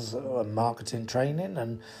marketing training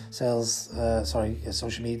and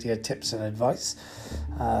social media tips and advice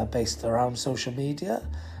based around social media.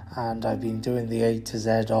 And I've been doing the A to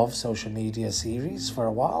Z of social media series for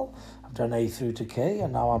a while. I've done A through to K,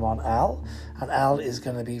 and now I'm on L, and L is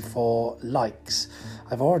going to be for likes.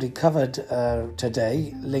 I've already covered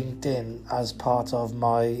today LinkedIn as part of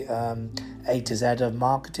my A to Z of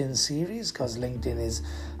marketing series, because LinkedIn is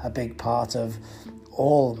a big part of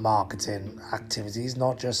all marketing activities,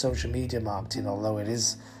 not just social media marketing, although it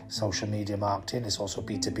is social media marketing. It's also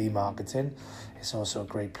B2B marketing. It's also a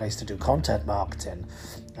great place to do content marketing.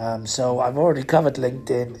 So I've already covered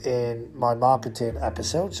LinkedIn in my marketing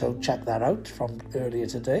episode, so check that out from earlier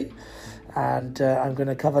today. And I'm going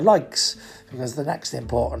to cover likes, because the next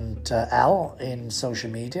important L in social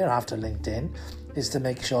media after LinkedIn is to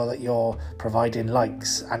make sure that you're providing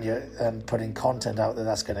likes and you're putting content out there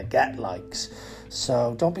that's going to get likes.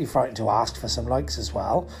 So don't be frightened to ask for some likes as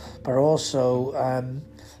well, but also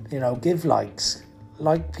give likes,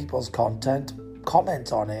 like people's content,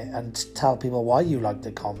 comment on it, and tell people why you like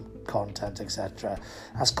the content, etc.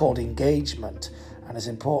 That's called engagement, and it's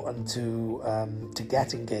important to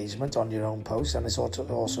get engagement on your own posts, and it's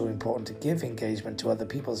also important to give engagement to other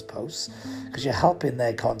people's posts, because you're helping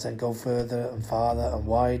their content go further and farther and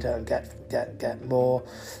wider and get more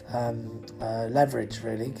leverage,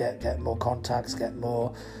 really, get more contacts, get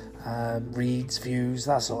more reads, views,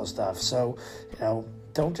 that sort of stuff. So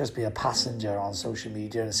don't just be a passenger on social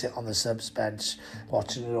media and sit on the subs bench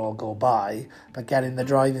watching it all go by, but get in the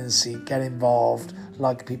driving seat, get involved,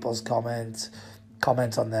 like people's comment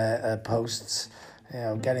on their posts,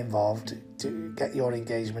 get involved to get your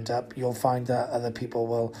engagement up. You'll find that other people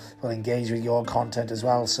will engage with your content as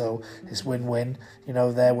well, so it's win-win.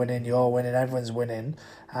 They're winning, you're winning, everyone's winning,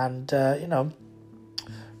 and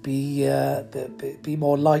be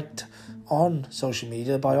more liked on social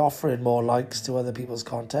media by offering more likes to other people's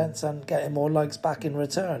contents and getting more likes back in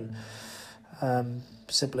return.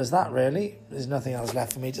 Simple as that, really. There's nothing else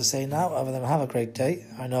left for me to say now other than have a great day.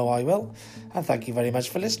 I know I will. And thank you very much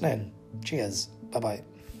for listening. Cheers. Bye-bye.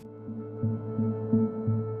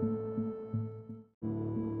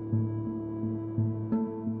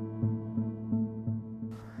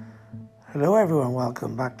 Hello everyone,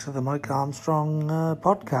 welcome back to the Mike Armstrong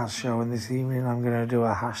podcast show, and this evening I'm going to do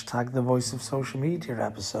a hashtag the voice of social media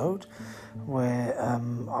episode where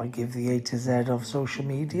I give the A to Z of social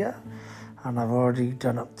media, and I've already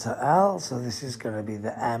done up to L, so this is going to be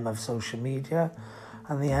the M of social media,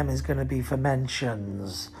 and the M is going to be for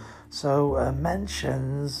mentions. So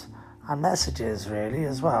mentions and messages really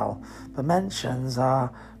as well. The mentions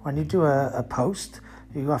are when you do a post,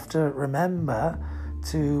 you have to remember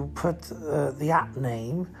to put the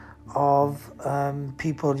 @name of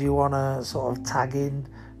people you want to sort of tag in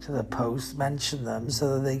to the post, mention them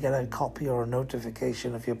so that they get a copy or a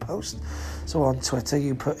notification of your post. So on Twitter,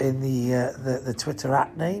 you put in the Twitter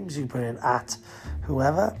 @ names, you put in @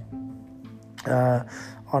 whoever.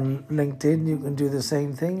 On LinkedIn, you can do the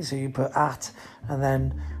same thing. So you put @ and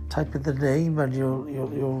then type in the name, and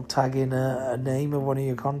you'll tag in a name of one of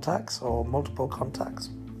your contacts or multiple contacts.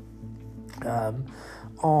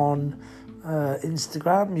 On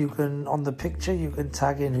Instagram, you can, on the picture, you can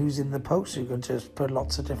tag in who's in the post. You can just put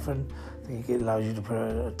lots of different, I think it allows you to put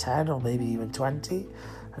a 10 or maybe even 20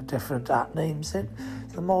 different @ names in.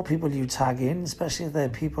 The more people you tag in, especially if they're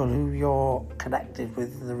people who you're connected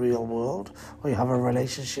with in the real world, or you have a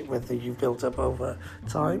relationship with that you've built up over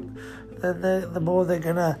time, then the more they're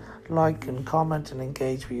going to like and comment and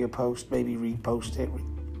engage with your post, maybe repost it,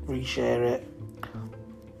 reshare it,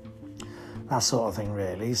 that sort of thing,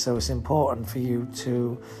 really. So it's important for you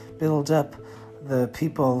to build up the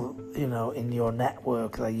people, in your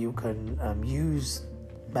network that you can use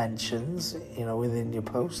mentions, within your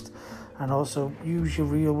post, and also use your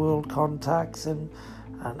real world contacts and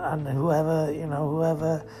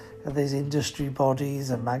whoever, there's industry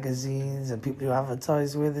bodies and magazines and people you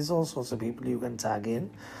advertise with. There's all sorts of people you can tag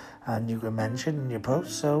in and you can mention in your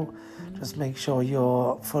post. So just make sure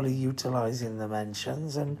you're fully utilizing the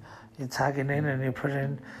mentions, and you're tagging in and you're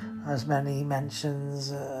putting as many mentions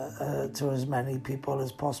to as many people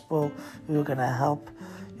as possible who are going to help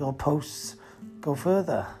your posts go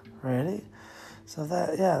further, really. So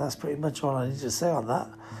that's pretty much all I need to say on that.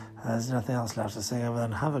 There's nothing else left to say other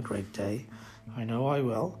than have a great day. I know I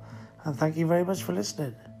will. And thank you very much for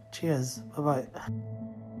listening. Cheers. Bye-bye.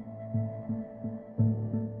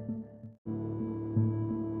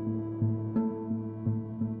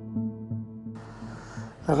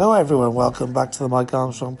 Hello everyone, welcome back to the Mike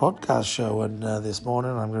Armstrong podcast show, and this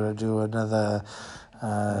morning I'm going to do another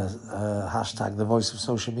hashtag the voice of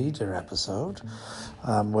social media episode,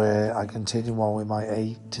 where I continue on with my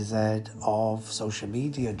A to Z of social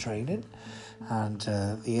media training. And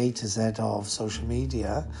the A to Z of social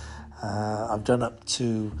media, I've done up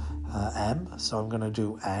to M, so I'm going to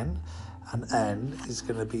do N, and N is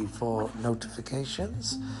going to be for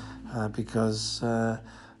notifications, because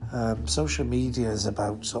social media is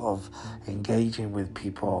about sort of engaging with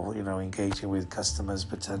people, engaging with customers,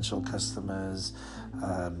 potential customers,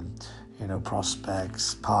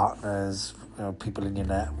 prospects, partners, people in your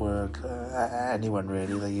network, anyone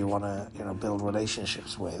really that you want to, build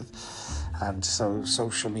relationships with. And so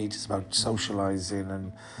social media is about socializing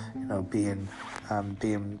and,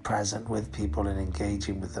 being present with people and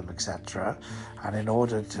engaging with them, etc. And in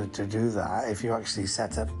order to do that, if you actually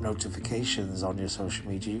set up notifications on your social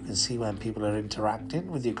media, you can see when people are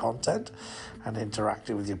interacting with your content and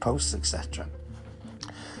interacting with your posts, etc.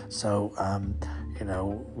 So,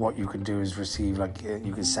 what you can do is receive,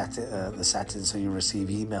 you can set the settings so you receive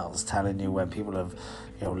emails telling you when people have,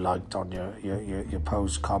 liked on your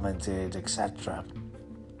post, commented, etc.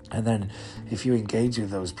 And then if you engage with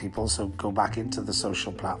those people, so go back into the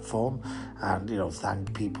social platform and,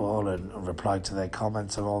 thank people and reply to their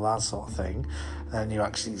comments and all that sort of thing, then you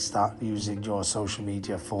actually start using your social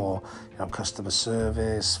media for, customer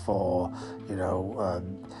service, for,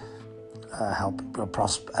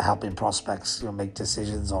 helping prospects make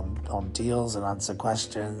decisions on deals and answer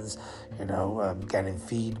questions, getting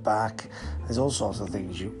feedback. There's all sorts of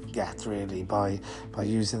things you get really by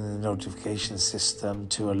using the notification system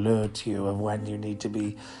to alert you of when you need to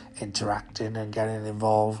be interacting and getting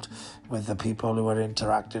involved with the people who are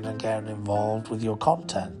interacting and getting involved with your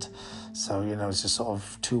content. So, it's a sort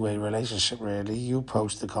of two-way relationship, really. You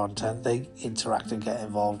post the content, they interact and get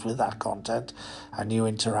involved with that content, and you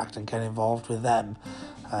interact and get involved with them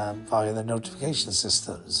via the notification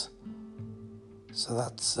systems. So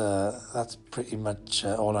that's pretty much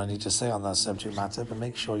all I need to say on that subject matter, but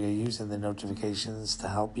make sure you're using the notifications to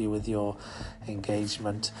help you with your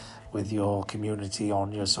engagement with your community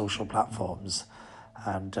on your social platforms.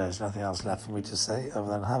 And there's nothing else left for me to say other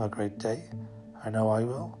than have a great day. I know I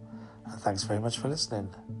will. And thanks very much for listening.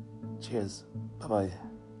 Cheers. Bye-bye.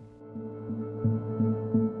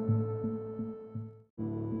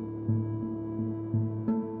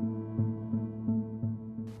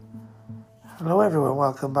 Hello everyone,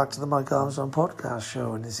 welcome back to the Mike Armstrong podcast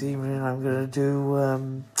show. And this evening I'm going to do a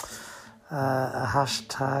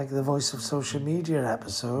hashtag the voice of social media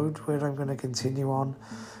episode, where I'm going to continue on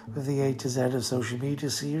with the A to Z of social media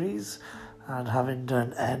series. And having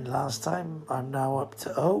done N last time, I'm now up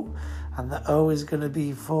to O, and the O is going to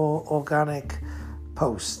be for organic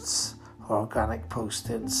posts, organic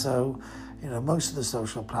posting. So, most of the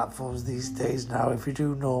social platforms these days now, if you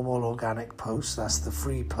do normal organic posts, that's the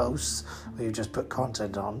free posts where you just put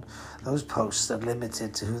content on, those posts are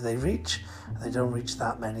limited to who they reach. They don't reach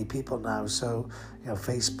that many people now. So,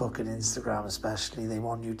 Facebook and Instagram especially, they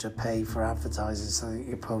want you to pay for advertising so that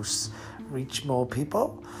your posts reach more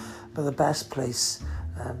people. But the best place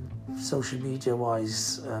social media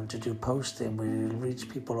wise to do posting where you reach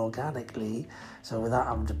people organically, so without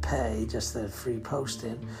having to pay, just the free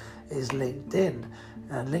posting, is LinkedIn.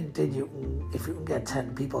 And LinkedIn, if you can get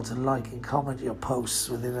 10 people to like and comment your posts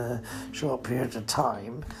within a short period of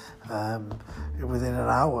time, within an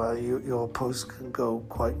hour, your posts can go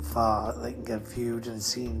quite far. They can get viewed and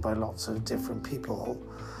seen by lots of different people.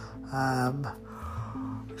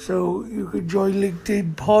 So you can join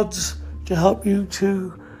LinkedIn pods to help you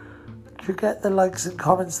to get the likes and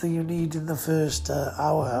comments that you need in the first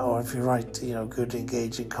hour, or if you write, good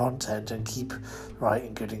engaging content and keep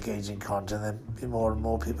writing good engaging content, then more and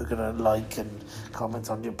more people are going to like and comment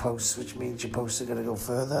on your posts, which means your posts are going to go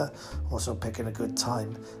further. Also picking a good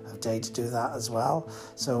time of day to do that as well.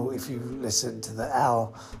 So if you listen to the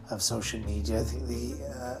L of social media, I think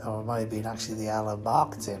or it might have been actually the L of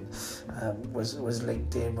marketing, was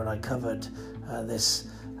LinkedIn when I covered this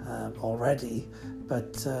already.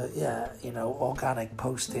 But organic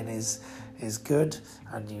posting is good,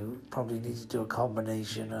 and you probably need to do a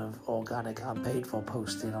combination of organic and paid for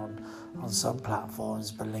posting on some platforms,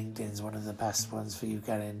 but LinkedIn's one of the best ones for you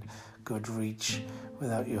getting good reach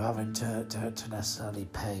without you having to necessarily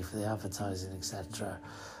pay for the advertising, etc.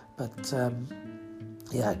 But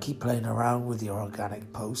keep playing around with your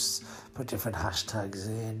organic posts, put different hashtags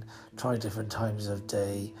in, try different times of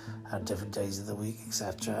day and different days of the week,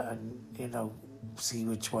 etc. And see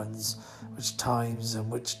which times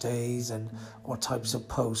and which days and what types of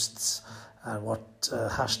posts and what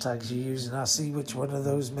hashtags you use, and I'll see which one of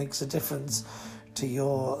those makes a difference to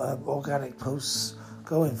your organic posts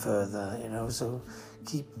going further. So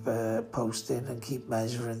keep posting and keep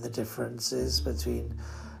measuring the differences between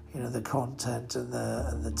the content and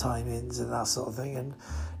the timings and that sort of thing, and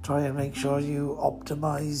try and make sure you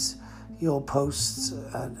optimize your posts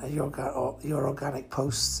and your organic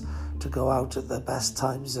posts to go out at the best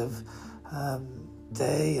times of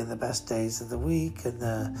day and the best days of the week and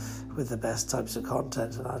with the best types of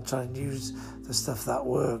content. And I'll try and use the stuff that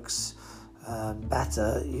works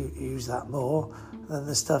better, use that more than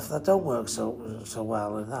the stuff that don't work so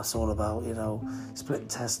well. And that's all about split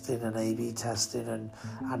testing and A/B testing and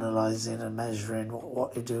analysing and measuring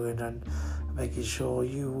what you're doing and making sure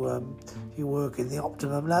you work in the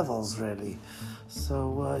optimum levels, really.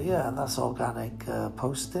 So that's organic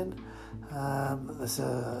posting. That's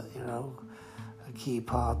a key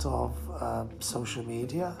part of social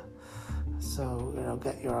media. So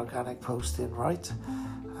get your organic posting right,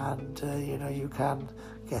 and you can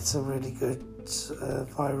get some really good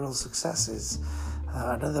viral successes.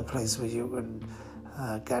 Another place where you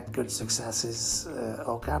can get good successes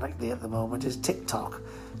organically at the moment is TikTok.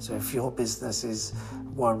 So if your business is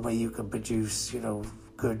one where you can produce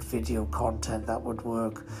good video content that would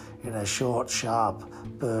work in a short, sharp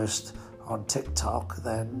burst on TikTok,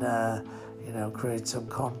 then create some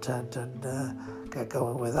content and get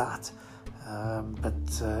going with that. But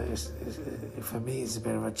for me, it's a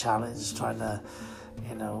bit of a challenge trying to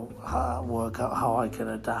work out how I can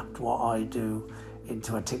adapt what I do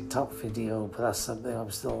into a TikTok video, but that's something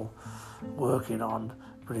I'm still working on.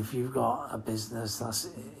 But if you've got a business that's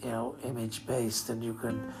image based, and you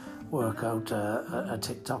can work out a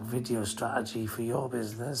TikTok video strategy for your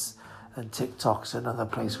business, and TikTok's another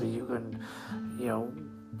place where you can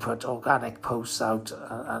put organic posts out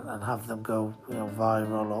and have them go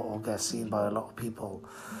viral or get seen by a lot of people.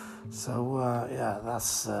 So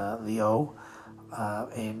that's the O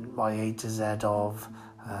in my A to Z of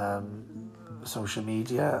social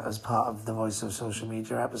media as part of the Voice of Social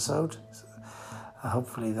Media episode.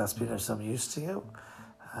 Hopefully that's been of some use to you.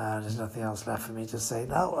 There's nothing else left for me to say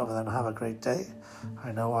now other than have a great day.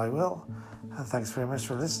 I know I will. And thanks very much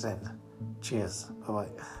for listening. Cheers. Bye-bye.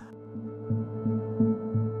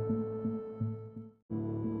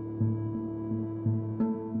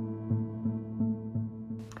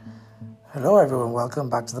 Hello everyone, welcome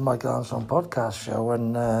back to the Michael Armstrong podcast show,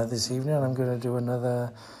 and this evening I'm going to do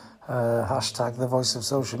another hashtag the Voice of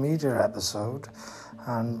Social Media episode.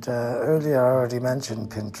 And earlier I already mentioned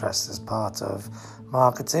Pinterest as part of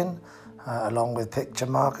marketing, along with picture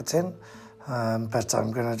marketing, but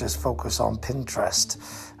I'm going to just focus on Pinterest.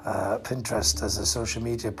 Pinterest as a social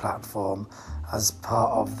media platform as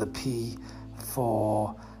part of the P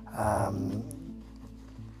for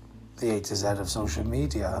the A to Z of social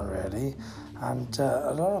media, really. And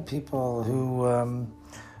a lot of people who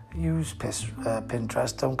use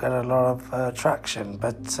Pinterest don't get a lot of traction,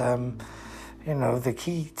 but the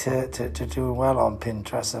key to doing well on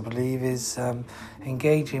Pinterest, I believe, is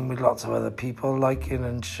engaging with lots of other people, liking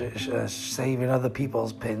and saving other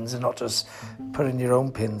people's pins, and not just putting your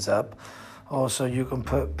own pins up. Also, you can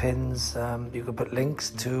put pins, you can put links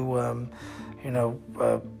to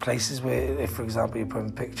places where, if for example you're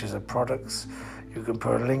putting pictures of products, you can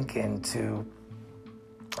put a link into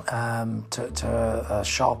to a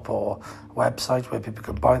shop or website where people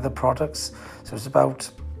can buy the products. So it's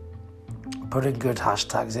about putting good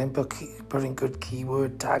hashtags in, putting good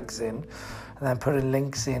keyword tags in, and then putting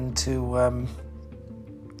links into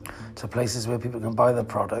to places where people can buy the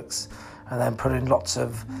products, and then putting lots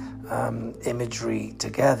of imagery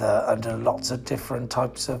together under lots of different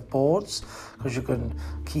types of boards, because you can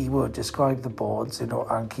keyword describe the boards,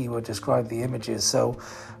 and keyword describe the images. So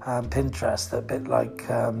Pinterest, a bit like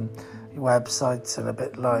websites and a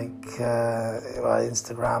bit like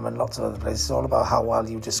Instagram and lots of other places, it's all about how well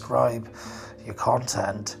you describe your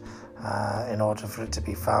content in order for it to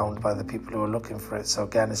be found by the people who are looking for it. So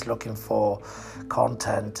again, it's looking for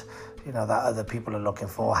content that other people are looking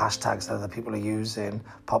for, hashtags that other people are using,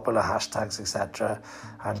 popular hashtags, etc.,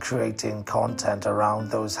 and creating content around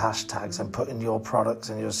those hashtags and putting your products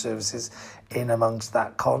and your services in amongst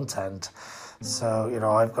that content. So,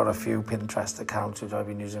 I've got a few Pinterest accounts which I've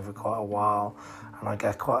been using for quite a while, and I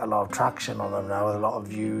get quite a lot of traction on them now, with a lot of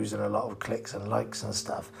views and a lot of clicks and likes and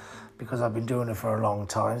stuff, because I've been doing it for a long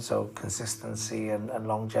time. So consistency and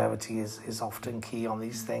longevity is often key on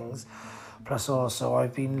these things. Plus also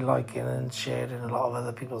I've been liking and sharing a lot of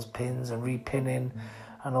other people's pins and repinning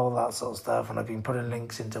and all that sort of stuff, and I've been putting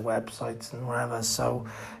links into websites and wherever. So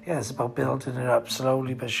yeah, it's about building it up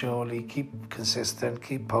slowly but surely. Keep consistent,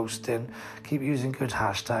 keep posting, keep using good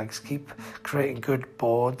hashtags, keep creating good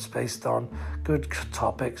boards based on good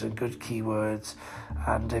topics and good keywords.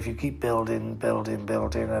 And if you keep building,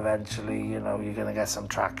 eventually, you're going to get some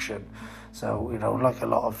traction. So, like a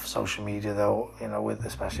lot of social media though,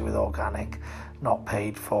 especially with organic, not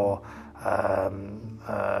paid for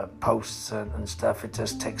posts and stuff, it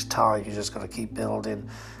just takes time. You just got to keep building,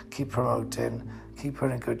 keep promoting, keep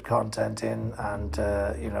putting good content in, and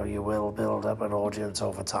you will build up an audience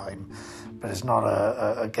over time. But it's not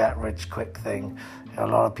a get rich quick thing. A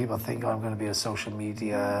lot of people think I'm going to be a social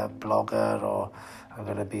media blogger, or I'm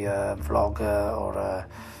going to be a vlogger, or a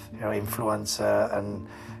influencer, and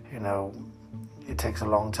it takes a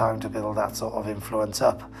long time to build that sort of influence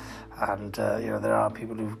up. And there are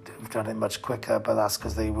people who've done it much quicker, but that's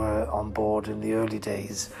because they were on board in the early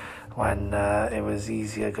days when it was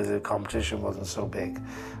easier because the competition wasn't so big.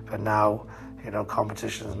 But now,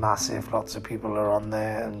 competition is massive, lots of people are on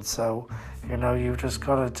there, and so you've just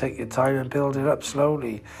got to take your time and build it up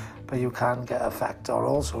slowly. But you can get effect on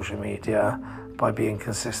all social media by being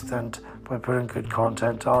consistent, by putting good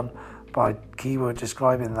content on, by keyword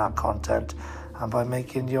describing that content, and by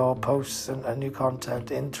making your posts and new content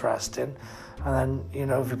interesting. And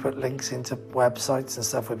then, if you put links into websites and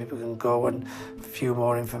stuff where people can go and view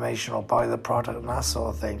more information or buy the product and that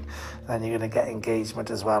sort of thing, then you're going to get engagement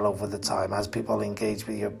as well over the time. As people engage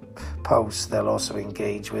with your posts, they'll also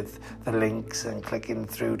engage with the links and clicking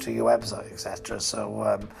through to your website, etc.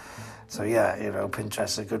 So yeah, Pinterest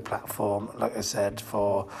is a good platform, like I said,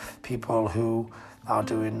 for people who are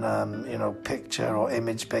doing, picture or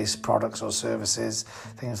image-based products or services,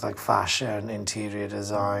 things like fashion, interior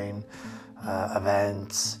design,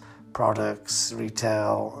 events, products,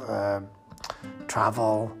 retail,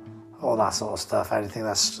 travel, all that sort of stuff, anything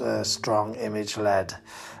that's strong image-led.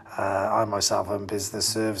 I myself am business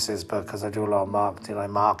services, because I do a lot of marketing. I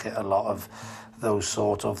market a lot of those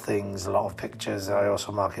sort of things, a lot of pictures. I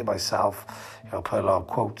also market myself. Put a lot of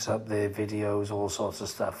quotes up there, videos, all sorts of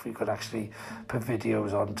stuff. You could actually put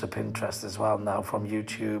videos onto Pinterest as well now from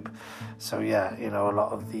YouTube. So yeah, a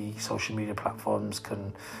lot of the social media platforms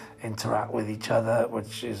can interact with each other,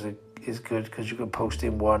 which is good, because you can post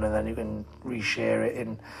in one and then you can reshare it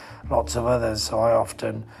in lots of others. So I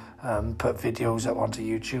often put videos up onto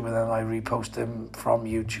YouTube, and then I repost them from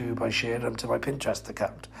YouTube. I share them to my Pinterest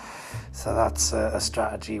account. So that's a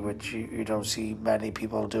strategy which you don't see many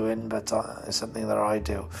people doing, but it's something that I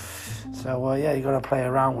do. So you got to play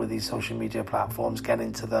around with these social media platforms, get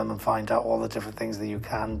into them and find out all the different things that you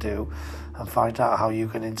can do, and find out how you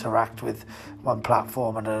can interact with one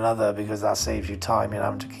platform and another, because that saves you time.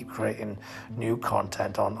 Having to keep creating new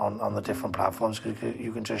content on the different platforms, because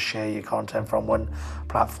you can just share your content from one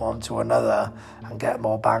platform to another and get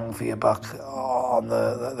more bang for your buck on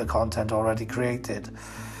the content already created.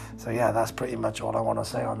 So yeah, that's pretty much all I want to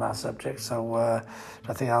say on that subject. So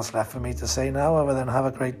nothing else left for me to say now other than have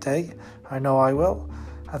a great day. I know I will.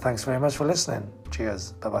 And thanks very much for listening.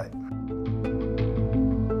 Cheers. Bye-bye.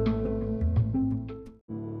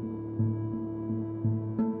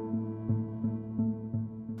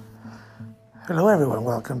 Hello everyone,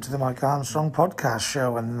 welcome to the Mike Armstrong podcast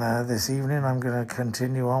show, and this evening I'm going to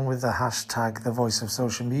continue on with the hashtag The Voice of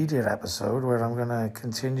Social Media episode, where I'm going to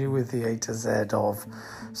continue with the A to Z of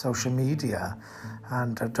social media,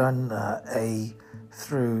 and I've done A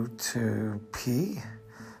through to P,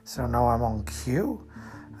 so now I'm on Q,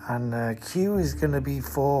 and Q is going to be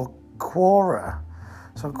for Quora.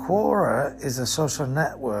 So Quora is a social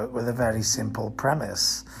network with a very simple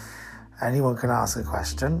premise. Anyone can ask a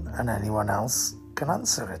question and anyone else can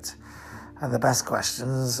answer it. And the best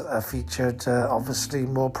questions are featured obviously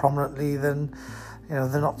more prominently than,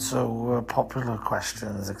 the not so popular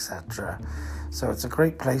questions, etc. So it's a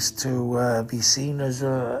great place to be seen as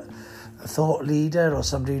a thought leader or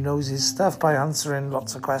somebody who knows his stuff by answering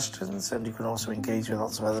lots of questions. And you can also engage with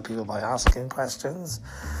lots of other people by asking questions.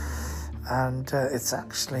 And it's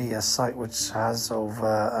actually a site which has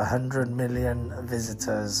over 100 million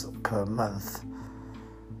visitors per month.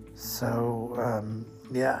 So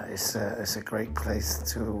it's a great place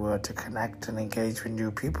to connect and engage with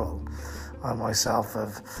new people. I myself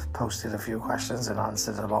have posted a few questions and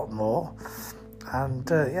answered a lot more. And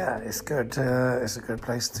it's good. It's a good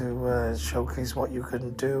place to showcase what you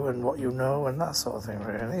can do and what you know and that sort of thing,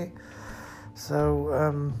 really.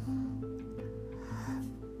 So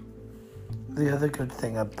the other good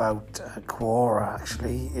thing about Quora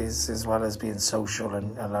actually is, as well as being social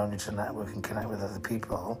and allowing you to network and connect with other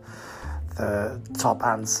people, the top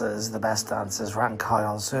answers, the best answers rank high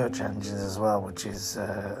on search engines as well, which is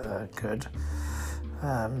good.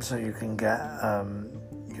 So you can get,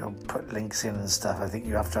 put links in and stuff. I think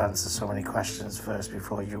you have to answer so many questions first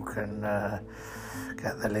before you can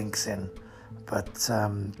get the links in. But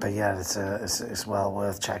yeah, it's well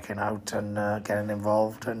worth checking out and getting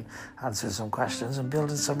involved and answering some questions and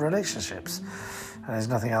building some relationships. And there's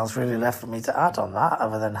nothing else really left for me to add on that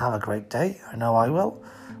other than have a great day. I know I will.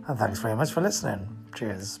 And thanks very much for listening.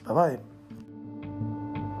 Cheers. Bye-bye.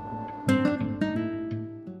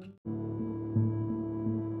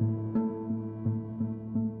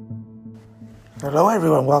 Hello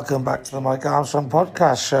everyone, welcome back to the Mike Armstrong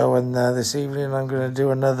podcast show, and this evening I'm going to do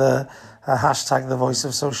another hashtag The Voice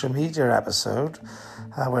of Social Media episode,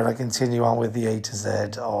 where I continue on with the A to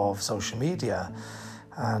Z of social media,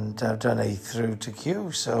 and I've done A through to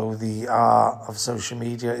Q. So the R of social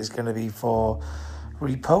media is going to be for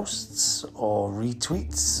reposts or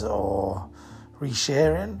retweets or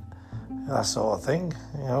resharing, that sort of thing,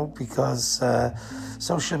 because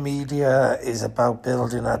social media is about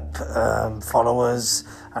building up followers,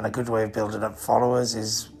 and a good way of building up followers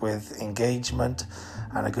is with engagement,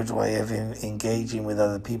 and a good way of engaging with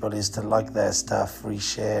other people is to like their stuff,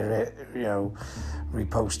 reshare it,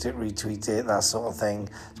 repost it, retweet it, that sort of thing,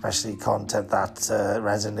 especially content that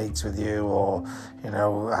resonates with you or,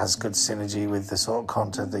 has good synergy with the sort of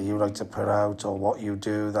content that you like to put out or what you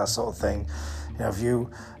do, that sort of thing. If you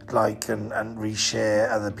like and reshare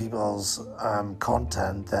other people's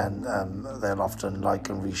content, then they'll often like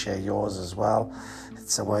and reshare yours as well.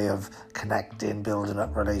 It's a way of connecting, building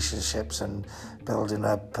up relationships and building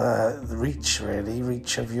up the reach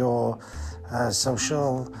of your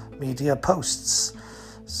social media posts.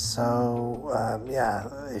 So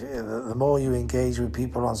the more you engage with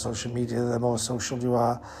people on social media, the more social you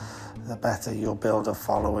are, the better you'll build a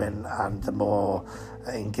following, and the more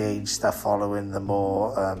engaged that following, the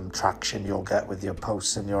more traction you'll get with your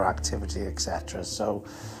posts and your activity, etc. So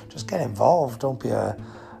just get involved. Don't be a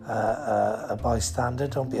bystander.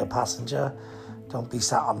 Don't be a passenger. Don't be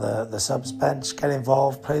sat on the subs bench. Get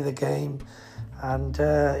involved, play the game, and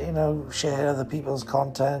share other people's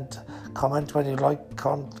content, comment when you like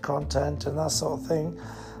content and that sort of thing,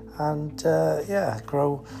 and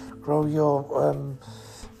grow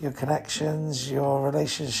your connections, your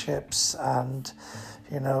relationships, and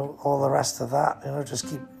all the rest of that. Just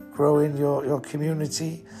keep growing your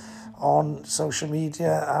community on social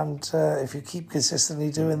media, and if you keep consistently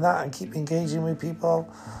doing that and keep engaging with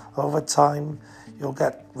people over time, you'll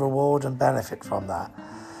get reward and benefit from that.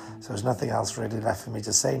 So there's nothing else really left for me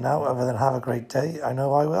to say now other than have a great day. I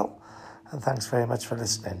know I will. And thanks very much for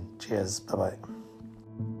listening. Cheers. Bye-bye.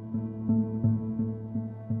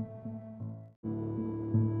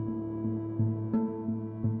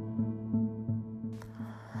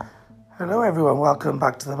 Hello everyone, welcome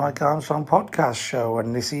back to the Mike Armstrong podcast show,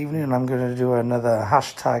 and this evening I'm going to do another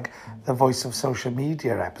hashtag The Voice of Social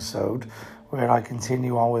Media episode, where I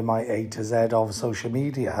continue on with my A to Z of social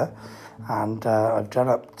media, and I've done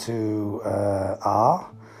up to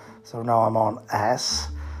R, so now I'm on S,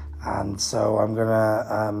 and so I'm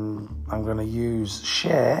gonna use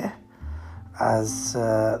share as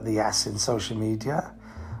the S in social media,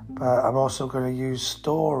 but I'm also going to use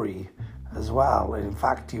story as well. In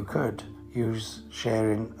fact, you could use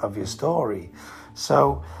sharing of your story.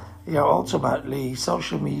 So, ultimately,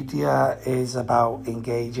 social media is about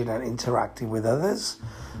engaging and interacting with others.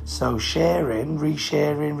 So sharing,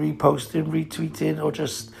 resharing, reposting, retweeting, or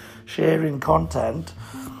just sharing content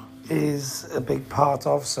is a big part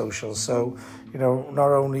of social. So,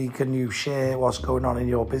 not only can you share what's going on in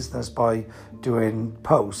your business by doing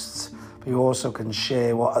posts, but you also can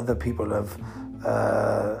share what other people have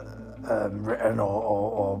written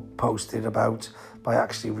or posted about by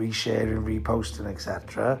actually resharing, reposting,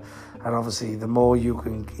 etc. And obviously, the more you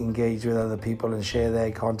can engage with other people and share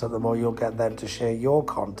their content, the more you'll get them to share your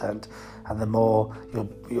content, and the more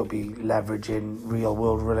you'll be leveraging real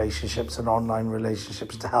world relationships and online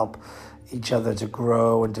relationships to help each other to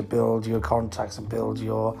grow and to build your contacts and build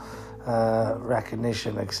your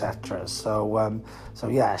recognition, etc. So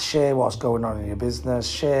share what's going on in your business,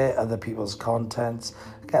 share other people's content,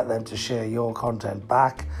 get them to share your content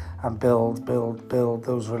back, and build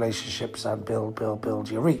those relationships and build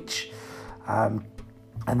your reach.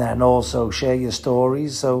 And then also share your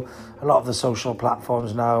stories. So a lot of the social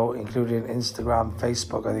platforms now, including Instagram,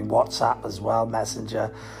 Facebook, I think WhatsApp as well,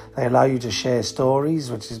 Messenger, they allow you to share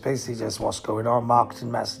stories, which is basically just what's going on,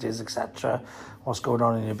 marketing messages, etc., what's going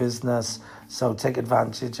on in your business. So take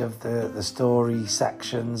advantage of the story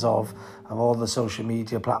sections of all the social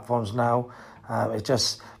media platforms now. It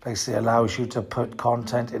just basically allows you to put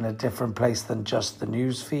content in a different place than just the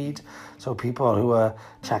news feed. So people who are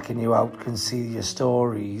checking you out can see your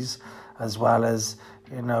stories as well as,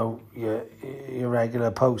 your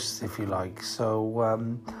regular posts, if you like.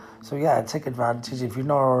 So take advantage. If you're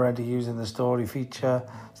not already using the story feature,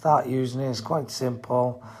 start using it. It's quite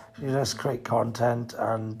simple. You just create content,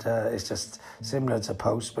 and it's just similar to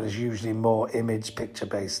posts, but it's usually more image,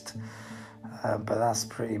 picture-based. But that's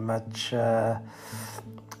pretty much, all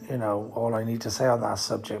I need to say on that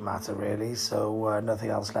subject matter, really. So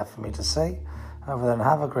nothing else left for me to say other than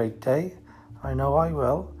have a great day. I know I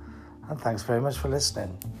will. And thanks very much for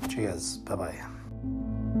listening. Cheers. Bye-bye.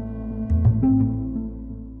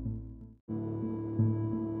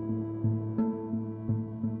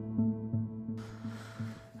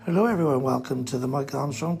 Hello everyone, welcome to the Mike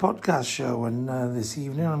Armstrong podcast show, and this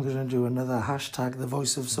evening I'm going to do another hashtag the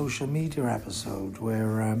voice of social media episode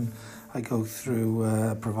where I go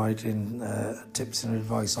through providing tips and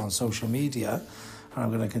advice on social media, and I'm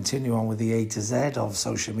going to continue on with the A to Z of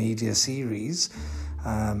social media series,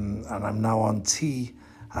 and I'm now on T,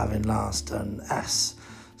 having last done S.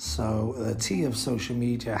 So the T of social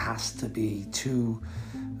media has to be two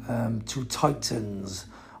titans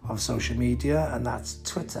of social media, and that's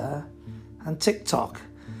Twitter and TikTok.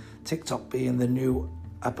 TikTok being the new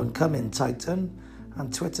up-and-coming titan,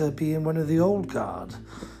 and Twitter being one of the old guard.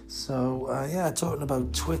 So, talking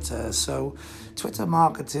about Twitter. So, Twitter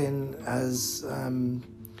marketing has, in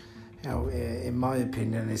my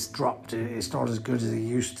opinion, it's dropped. It's not as good as it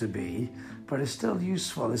used to be, but it's still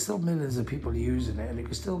useful. There's still millions of people using it, and you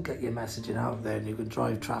can still get your messaging out there, and you can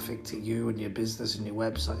drive traffic to you and your business and your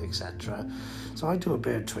website, etc. So I do a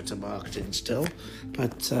bit of Twitter marketing still,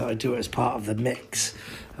 but I do it as part of the mix.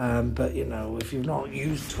 But if you've not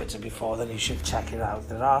used Twitter before, then you should check it out.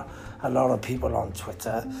 There are a lot of people on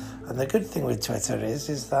Twitter, and the good thing with Twitter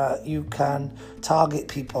is that you can target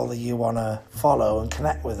people that you want to follow and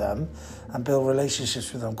connect with them and build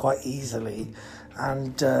relationships with them quite easily.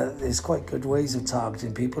 And there's quite good ways of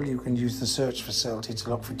targeting people. You can use the search facility to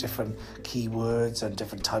look for different keywords and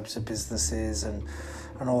different types of businesses and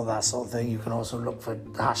all that sort of thing. You can also look for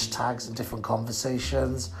hashtags and different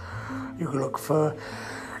conversations. You can look for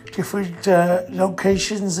different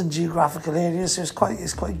locations and geographical areas. So it's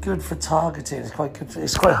quite good for targeting. It's quite good.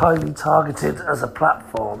 It's quite highly targeted as a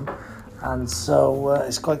platform, and so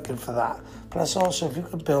it's quite good for that. Plus, also, if you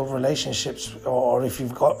can build relationships, or if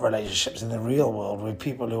you've got relationships in the real world with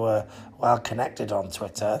people who are well connected on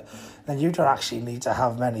Twitter, then you don't actually need to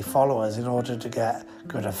have many followers in order to get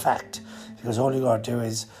good effect. Because all you got to do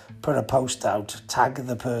is put a post out, tag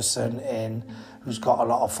the person in who's got a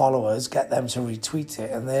lot of followers, get them to retweet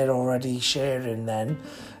it, and they're already sharing then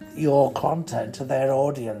your content to their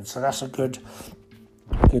audience. So that's a good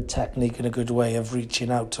technique and a good way of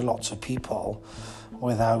reaching out to lots of people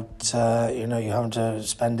without, you having to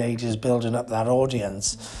spend ages building up that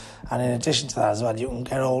audience. And in addition to that as well, you can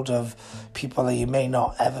get hold of people that you may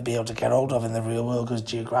not ever be able to get hold of in the real world because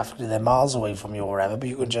geographically they're miles away from you or wherever, but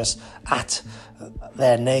you can just at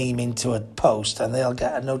their name into a post and they'll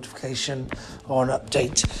get a notification or an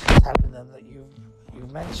update telling them that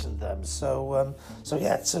you've mentioned them. So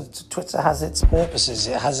Twitter has its purposes,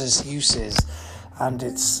 it has its uses, and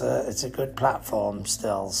it's a good platform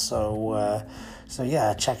still. So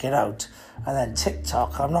check it out. And then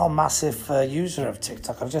TikTok, I'm not a massive user of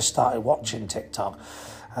TikTok. I've just started watching TikTok.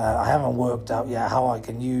 I haven't worked out yet how I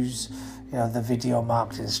can use, the video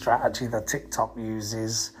marketing strategy that TikTok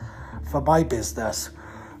uses for my business.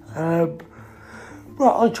 Well,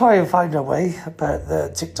 I'll try and find a way,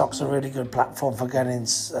 but TikTok's a really good platform for getting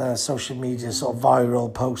social media sort of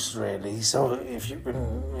viral posts, really. So if you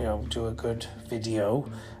can, do a good video,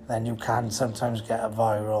 then you can sometimes get a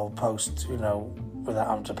viral post, without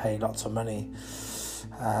having to pay lots of money.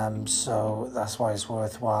 So that's why it's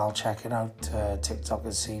worthwhile checking out TikTok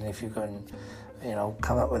and seeing if you can,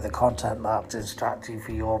 come up with a content marketing strategy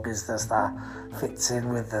for your business that fits in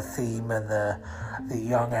with the theme and the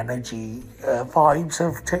young energy vibes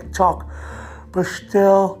of TikTok, but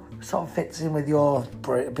still sort of fits in with your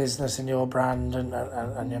business and your brand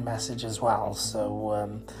and your message as well.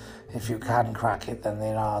 So if you can crack it, then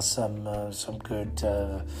there are some good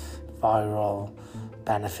viral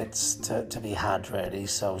benefits to be had, really.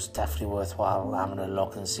 So it's definitely worthwhile having a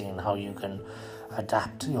look and seeing how you can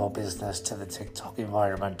adapt your business to the TikTok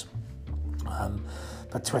environment.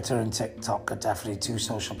 But Twitter and TikTok are definitely two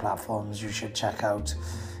social platforms you should check out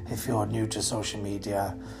if you're new to social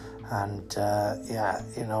media. And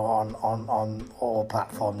on all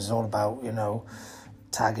platforms, it's all about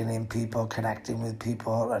tagging in people, connecting with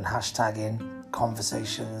people, and hashtagging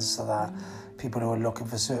conversations so that people who are looking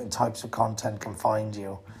for certain types of content can find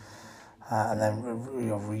you. And then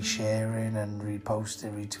resharing and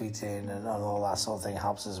reposting, retweeting and all that sort of thing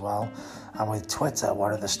helps as well. And with Twitter,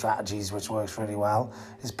 one of the strategies which works really well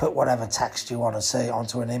is put whatever text you want to say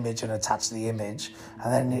onto an image and attach the image,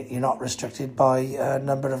 and then you're not restricted by a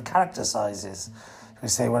number of character sizes. You can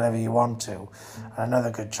say whatever you want to. And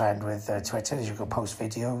another good trend with Twitter is you can post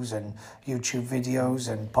videos and YouTube videos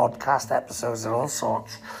and podcast episodes and all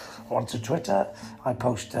sorts onto Twitter. I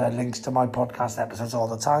post links to my podcast episodes all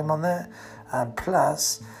the time on there. And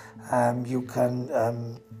plus, you can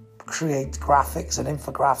create graphics and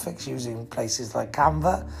infographics using places like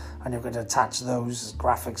Canva, and you can attach those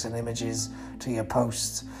graphics and images to your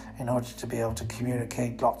posts in order to be able to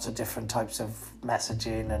communicate lots of different types of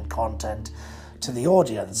messaging and content to the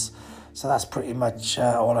audience. So that's pretty much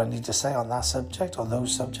all I need to say on that subject, or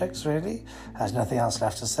those subjects, really. There's nothing else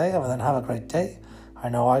left to say other than have a great day. I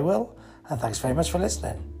know I will. And thanks very much for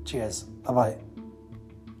listening. Cheers. Bye-bye.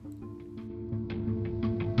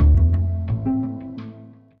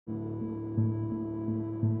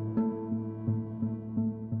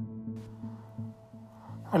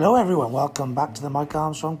 Hello everyone, welcome back to the Mike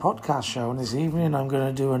Armstrong podcast show. And this evening I'm going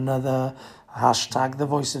to do another hashtag the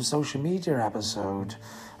voice of social media episode,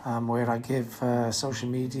 where I give social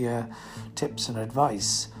media tips and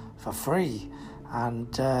advice for free.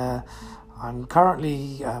 And I'm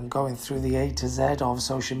currently going through the A to Z of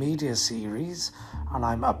social media series, and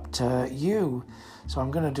I'm up to U. So I'm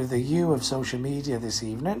going to do the U of social media this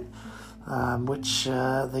evening, which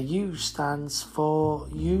the U stands for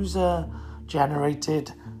user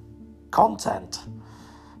generated content.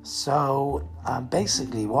 So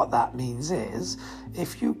basically what that means is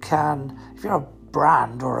if you're a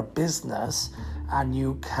brand or a business and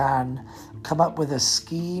you can come up with a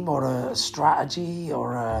scheme or a strategy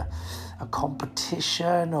or a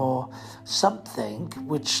competition or something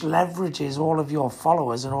which leverages all of your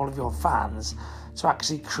followers and all of your fans to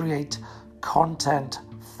actually create content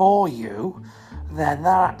for you, then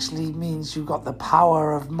that actually means you've got the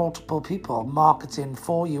power of multiple people marketing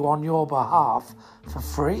for you on your behalf for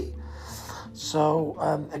free.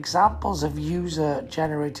 So examples of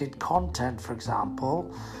user-generated content, for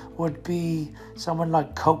example, would be someone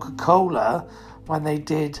like Coca-Cola when they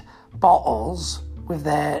did bottles with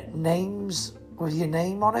their names, with your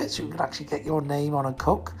name on it, so you could actually get your name on a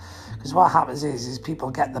Coke. Because what happens is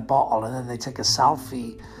people get the bottle and then they take a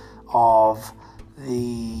selfie of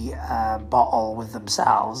the bottle with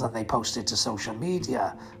themselves and they post it to social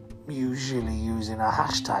media, usually using a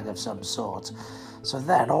hashtag of some sort. So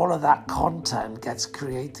then all of that content gets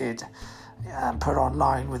created and put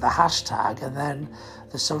online with a hashtag, and then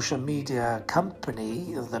the social media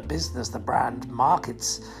company, the business, the brand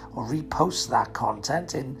markets or reposts that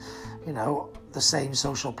content in, the same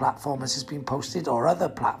social platform as it's been posted or other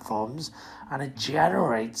platforms, and it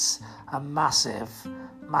generates a massive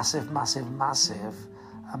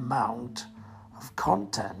amount of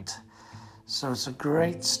content. So it's a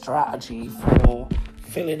great strategy for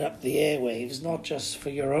filling up the airwaves, not just for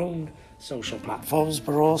your own social platforms,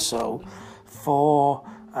 but also for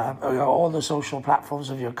all the social platforms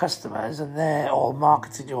of your customers, and they're all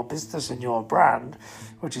marketing your business and your brand,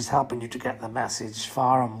 which is helping you to get the message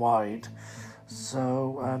far and wide.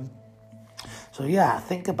 So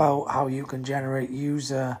think about how you can generate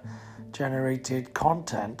user-generated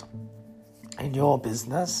content in your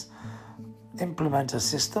business. Implement a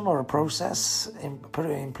system or a process, put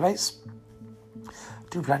it in place,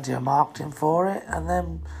 do plenty of marketing for it, and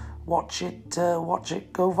then watch it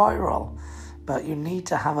go viral. But you need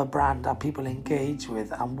to have a brand that people engage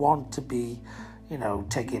with and want to be,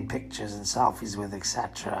 taking pictures and selfies with,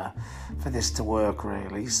 etc., for this to work,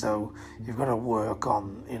 really. So you've got to work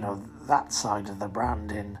on, that side of the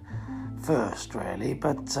branding first, really.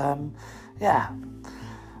 But,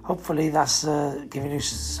 hopefully that's giving you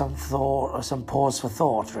some thought or some pause for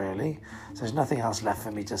thought, really. So there's nothing else left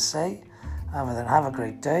for me to say other than have a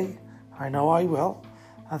great day. I know I will.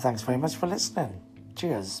 And thanks very much for listening.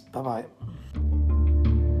 Cheers. Bye-bye.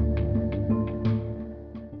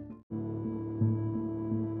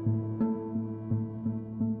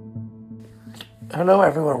 Hello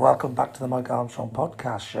everyone, welcome back to the Mike Armstrong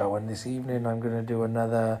podcast show, and this evening I'm going to do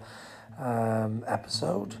another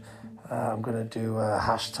episode. I'm going to do a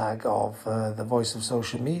hashtag of the voice of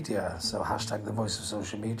social media, so hashtag the voice of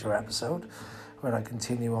social media episode, where I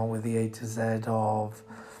continue on with the A to Z of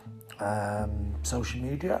social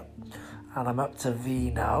media, and I'm up to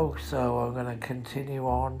V now, so I'm going to continue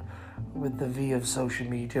on with the V of social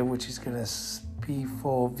media, which is going to be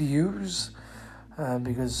for views.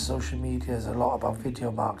 Because social media is a lot about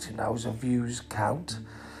video marketing now, so views count,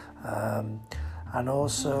 and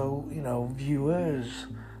also viewers,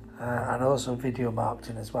 and also video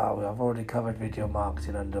marketing as well. I've already covered video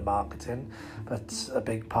marketing under marketing, but a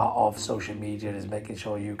big part of social media is making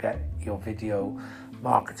sure you get your video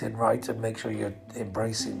marketing right and make sure you're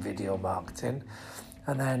embracing video marketing.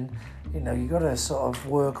 And then, you got to sort of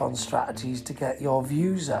work on strategies to get your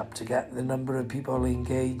views up, to get the number of people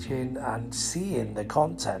engaging and seeing the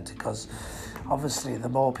content, because obviously the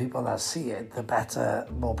more people that see it, the better,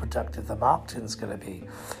 more productive the marketing's going to be.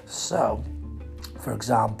 So, for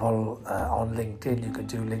example, on LinkedIn, you could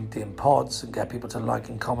do LinkedIn pods and get people to like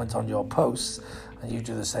and comment on your posts, and you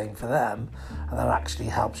do the same for them, and that actually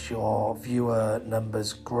helps your viewer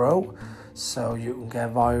numbers grow. So you can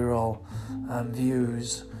get viral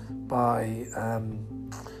views by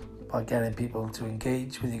getting people to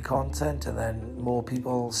engage with your content, and then more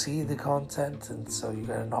people see the content, and so you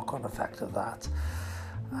get a knock-on effect of that.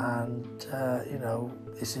 And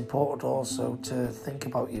it's important also to think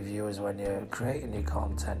about your viewers when you're creating your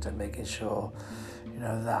content and making sure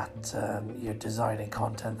that you're designing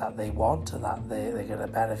content that they want and that they're going to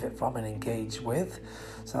benefit from and engage with.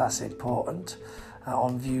 So that's important.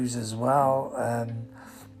 On views as well,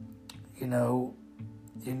 you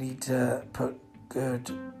need to put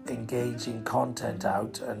good, engaging content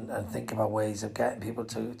out and think about ways of getting people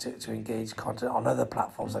to engage content on other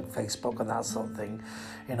platforms like Facebook and that sort of thing,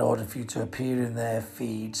 in order for you to appear in their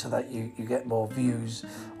feed so that you get more views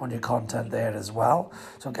on your content there as well.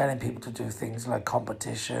 So getting people to do things like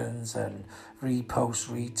competitions and reposts,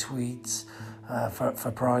 retweets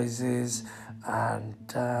for prizes, and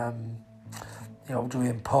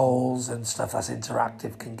doing polls and stuff that's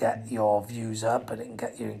interactive can get your views up, and it can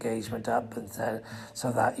get your engagement up, and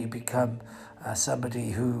so that you become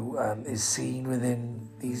somebody who is seen within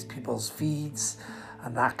these people's feeds,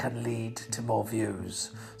 and that can lead to more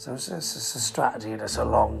views. So it's a strategy, and it's a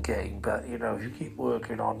long game, but if you keep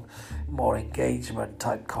working on more engagement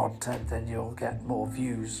type content, then you'll get more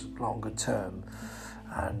views longer term.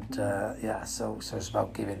 And so it's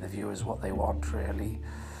about giving the viewers what they want, really.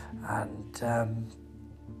 And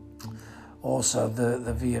also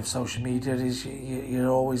the V of social media is you're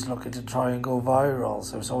always looking to try and go viral.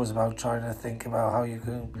 So it's always about trying to think about how you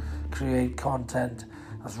can create content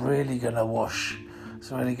that's really going to whoosh,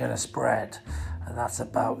 it's really going to spread. And that's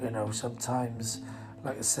about, sometimes,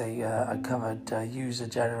 like I say, I covered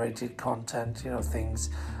user-generated content, things,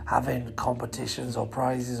 having competitions or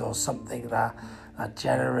prizes or something that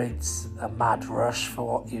generates a mad rush for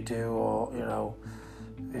what you do, or,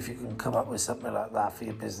 if you can come up with something like that for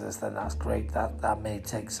your business, then that's great. That may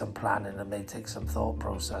take some planning and may take some thought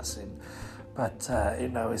processing, but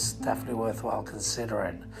it's definitely worthwhile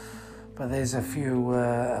considering. But there's a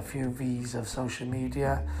few V's of social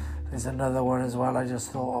media. There's another one as well I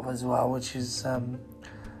just thought of as well, which is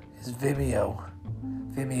Vimeo.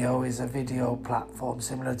 Vimeo is a video platform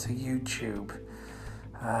similar to YouTube.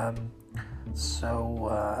 It's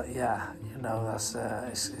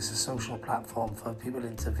a social platform for people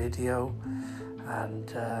into video,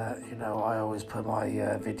 and I always put my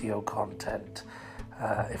video content,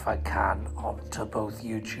 if I can, onto both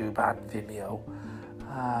YouTube and Vimeo,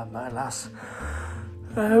 and that's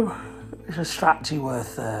it's a strategy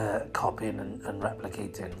worth copying and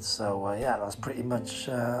replicating. So that's pretty much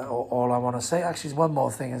all I want to say. Actually, there's one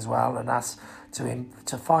more thing as well, and that's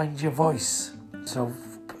to find your voice. So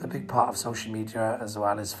a big part of social media as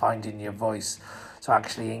well is finding your voice. So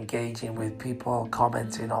actually engaging with people,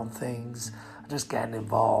 commenting on things, just getting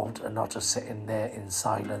involved and not just sitting there in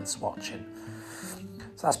silence watching.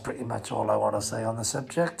 So that's pretty much all I want to say on the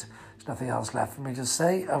subject. There's nothing else left for me to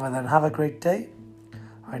say other than have a great day.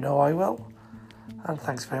 I know I will. And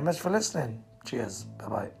thanks very much for listening. Cheers.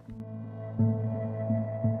 Bye-bye.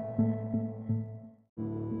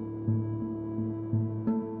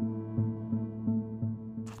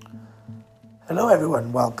 Hello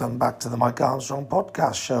everyone, welcome back to the Mike Armstrong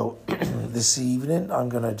podcast show. This evening I'm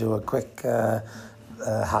going to do a quick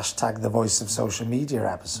hashtag the voice of social media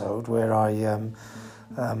episode where I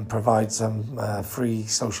provide some free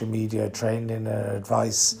social media training and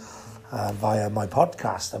advice via my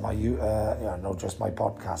podcast and not just my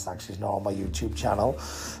podcast, actually, it's not on my YouTube channel,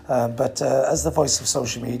 but as the voice of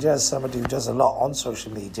social media, as somebody who does a lot on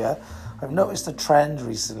social media, I've noticed a trend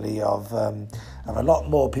recently of a lot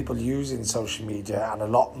more people using social media and a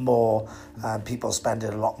lot more people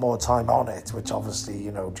spending a lot more time on it, which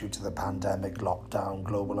obviously, due to the pandemic, lockdown,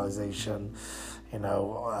 globalization,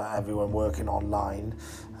 everyone working online,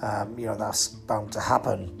 that's bound to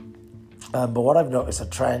happen. But what I've noticed a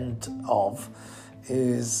trend of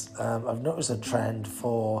is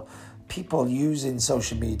for people using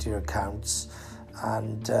social media accounts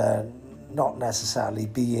and not necessarily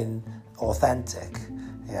being authentic,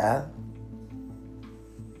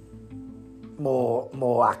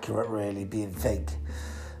 more accurate really, being fake.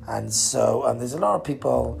 And so there's a lot of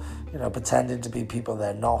people, pretending to be people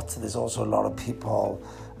they're not. There's also a lot of people,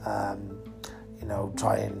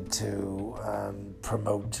 trying to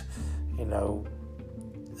promote,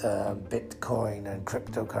 Bitcoin and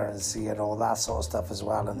cryptocurrency and all that sort of stuff as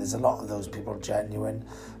well. And there's a lot of those people genuine,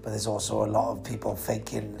 but there's also a lot of people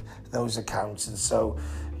faking those accounts. And so,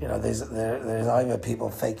 there's either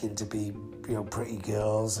people faking to be, pretty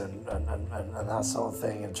girls and that sort of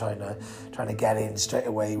thing, and trying to get in straight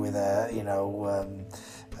away with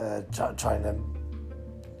trying to,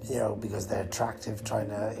 because they're attractive, trying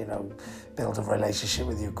to, build a relationship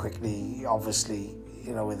with you quickly, obviously,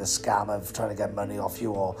 with a scam of trying to get money off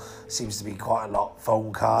you, or seems to be quite a lot.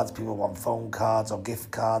 Phone cards, people want phone cards or gift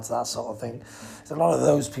cards, that sort of thing. There's a lot of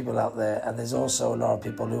those people out there, and there's also a lot of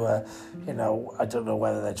people who are, I don't know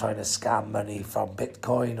whether they're trying to scam money from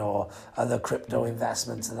Bitcoin or other crypto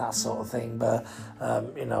investments and that sort of thing, but,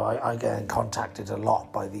 I get contacted a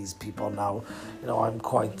lot by these people now. I'm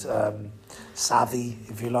quite savvy,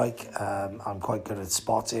 if you like. I'm quite good at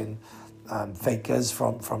spotting fakers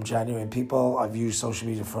from genuine people. I've used social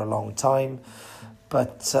media for a long time,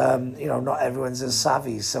 but not everyone's as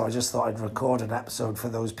savvy, so I just thought I'd record an episode for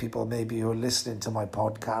those people maybe who are listening to my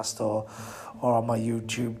podcast or on my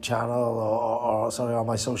YouTube channel or on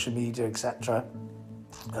my social media, etc.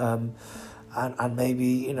 And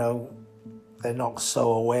maybe they're not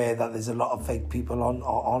so aware that there's a lot of fake people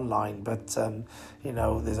online, but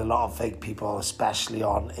there's a lot of fake people, especially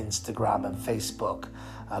on Instagram and Facebook.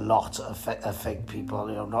 A lot of fake people,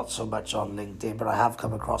 not so much on LinkedIn, but I have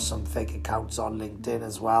come across some fake accounts on LinkedIn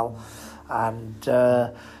as well. And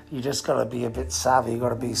you just got to be a bit savvy. You got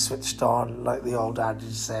to be switched on, like the old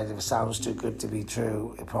adage said. If it sounds too good to be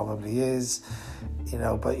true, it probably is.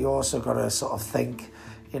 But you also got to sort of think,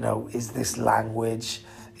 is this language,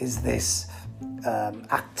 is this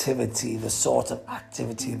activity the sort of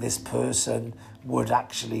activity this person would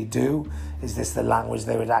actually do? Is this the language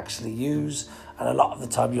they would actually use? And a lot of the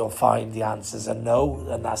time you'll find the answers are no,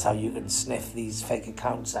 and that's how you can sniff these fake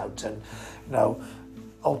accounts out. And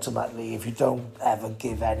ultimately, if you don't ever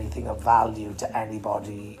give anything of value to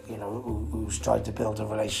anybody who's trying to build a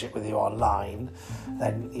relationship with you online,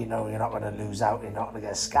 then you're not going to lose out, you're not going to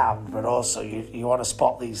get scammed. But also you want to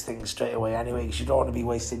spot these things straight away anyway, because you don't want to be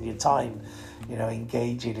wasting your time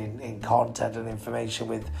engaging in content and information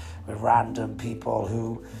with random people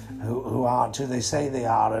who aren't who they say they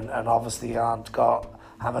are, and obviously haven't got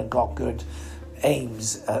good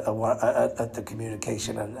aims at the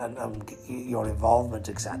communication and your involvement,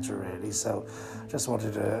 etc. Really. So just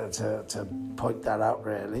wanted to point that out.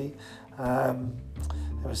 Really.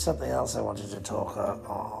 There was something else I wanted to talk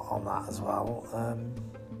on that as well.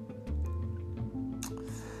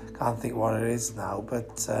 Can't think what it is now,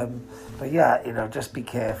 but yeah, just be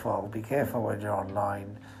careful. Be careful when you're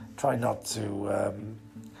online. Try not to.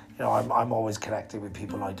 I'm always connecting with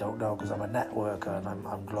people I don't know because I'm a networker and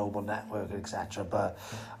I'm global networker, etc. But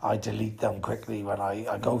I delete them quickly when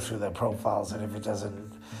I go through their profiles, and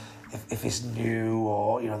if it's new,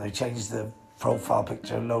 or they change the profile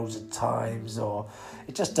picture loads of times, or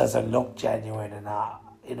it just doesn't look genuine in that,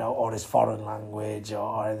 or it's foreign language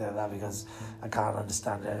or anything like that, because I can't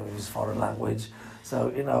understand anybody's foreign language.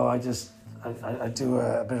 So I do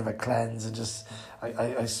a bit of a cleanse, and just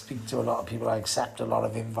I speak to a lot of people. I accept a lot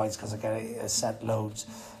of invites because I get sent loads,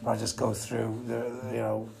 but I just go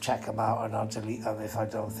through, check them out, and I'll delete them if I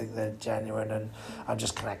don't think they're genuine. And I'm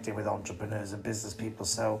just connecting with entrepreneurs and business people,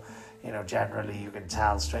 so generally you can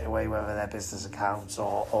tell straight away whether they're business accounts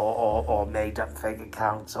or made up fake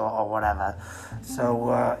accounts or whatever.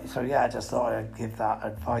 So yeah, I just thought I'd give that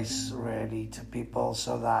advice really to people,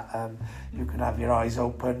 so that you can have your eyes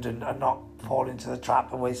opened and not fall into the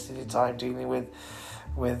trap and wasting your time dealing with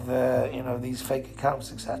these fake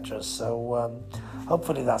accounts, etc. So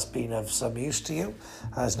hopefully that's been of some use to you.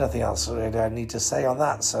 There's nothing else really I need to say on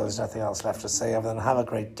that, so there's nothing else left to say other than have a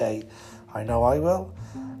great day. I know I will.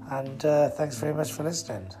 And thanks very much for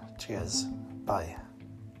listening. Cheers. Bye.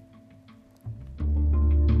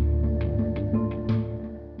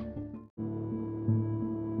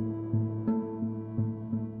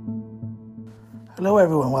 Hello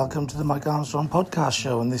everyone, welcome to the Mike Armstrong podcast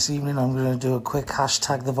show, and this evening I'm going to do a quick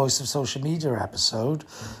hashtag the voice of social media episode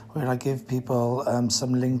where I give people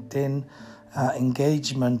some LinkedIn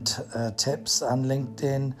engagement tips and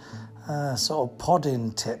LinkedIn sort of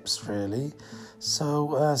podding tips really.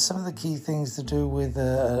 So some of the key things to do with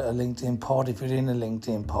a LinkedIn pod, if you're in a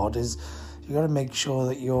LinkedIn pod, is you got to make sure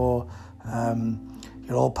that you're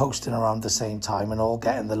all posting around the same time and all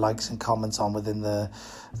getting the likes and comments on within the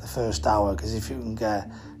first hour. Because if you can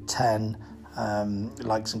get 10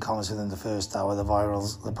 likes and comments within the first hour, the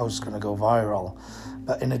post's going to go viral.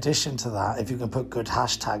 But in addition to that, if you can put good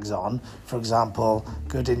hashtags on, for example,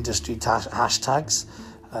 good industry hashtags.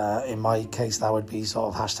 In my case, that would be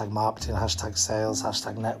sort of hashtag marketing, hashtag sales,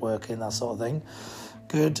 hashtag networking, that sort of thing.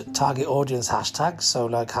 Good target audience hashtags, so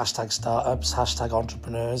like hashtag startups, hashtag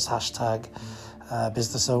entrepreneurs, hashtag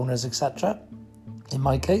business owners, etc. in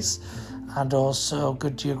my case. And also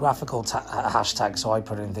good geographical hashtags, so I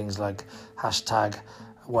put in things like hashtag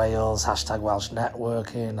Wales, hashtag Welsh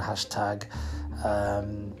networking, hashtag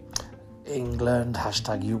England,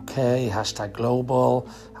 hashtag UK, hashtag global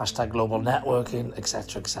networking,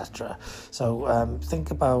 etc, etc. So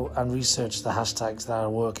think about and research the hashtags that are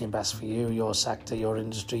working best for you, your sector, your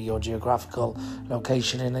industry, your geographical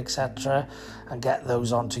location, etc, and get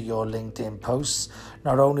those onto your LinkedIn posts.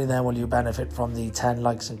 Not only then will you benefit from the 10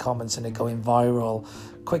 likes and comments and it going viral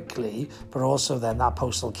quickly, but also then that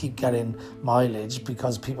post will keep getting mileage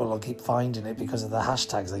because people will keep finding it because of the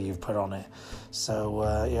hashtags that you've put on it. So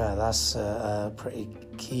that's pretty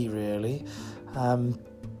key really.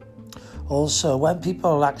 Also, when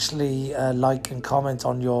people actually like and comment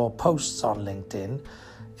on your posts on LinkedIn,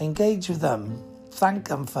 engage with them. Thank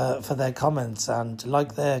them for their comments and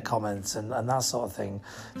like their comments and that sort of thing,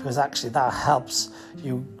 because actually that helps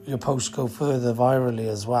your post go further virally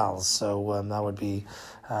as well. So that would be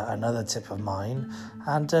another tip of mine.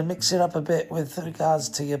 And mix it up a bit with regards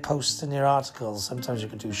to your posts and your articles. Sometimes you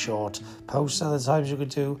could do short posts, other times you could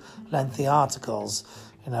do lengthy articles.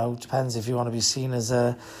 Depends if you want to be seen as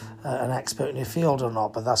an expert in your field or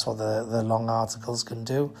not, but that's what the long articles can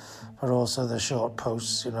do. But also the short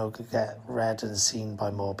posts, could get read and seen by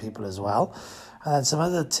more people as well. And then some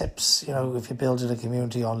other tips, if you're building a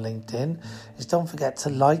community on LinkedIn, is don't forget to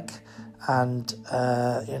like and,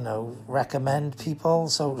 recommend people.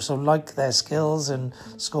 So like their skills and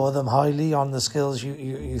score them highly on the skills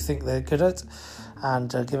you think they're good at, and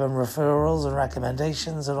give them referrals and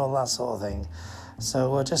recommendations and all that sort of thing.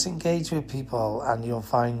 So just engage with people, and you'll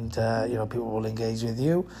find people will engage with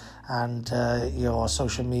you, and your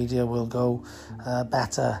social media will go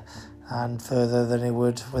better and further than it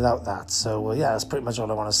would without that. So that's pretty much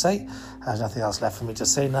all I want to say. There's nothing else left for me to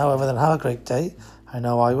say now other than have a great day. I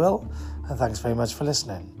know I will, and thanks very much for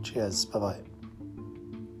listening. Cheers. Bye-bye.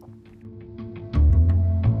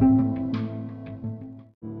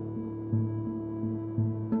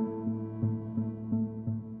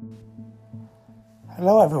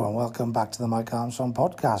 Hello everyone, welcome back to the Mike Armstrong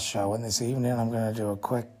podcast show, and this evening I'm going to do a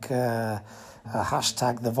quick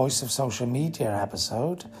hashtag the voice of social media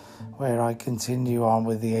episode where I continue on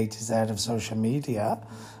with the A to Z of social media,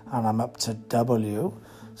 and I'm up to W,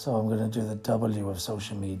 so I'm going to do the W of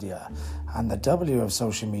social media, and the W of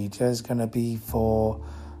social media is going to be for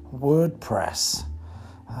WordPress,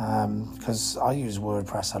 because I use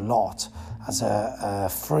WordPress a lot as a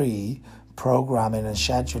free programming and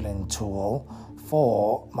scheduling tool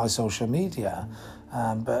for my social media,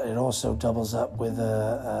 but it also doubles up with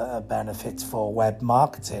a benefit for web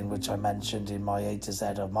marketing, which I mentioned in my A to Z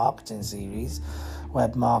of marketing series.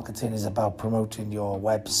 Web marketing is about promoting your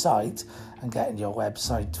website and getting your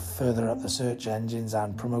website further up the search engines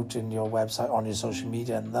and promoting your website on your social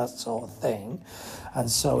media and that sort of thing.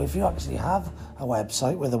 And so if you actually have a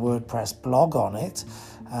website with a WordPress blog on it,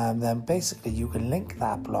 then basically you can link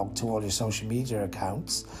that blog to all your social media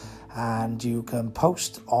accounts, and you can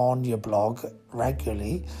post on your blog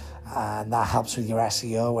regularly, and that helps with your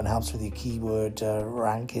SEO and helps with your keyword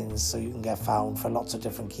rankings, so you can get found for lots of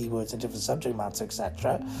different keywords and different subject matter,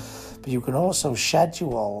 etc. But you can also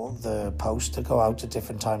schedule the post to go out at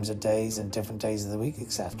different times of days and different days of the week,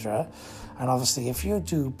 etc. And obviously, if you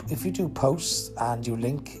do posts and you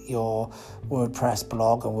link your WordPress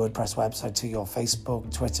blog and WordPress website to your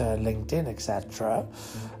Facebook, Twitter, LinkedIn, etc.,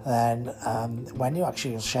 then when you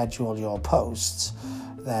actually schedule your posts,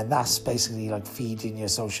 then that's basically like feeding your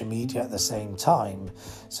social media at the same time.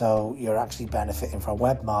 So you're actually benefiting from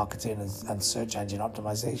web marketing and search engine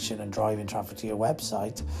optimization and driving traffic to your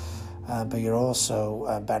website. But you're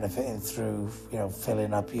also benefiting through,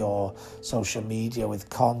 filling up your social media with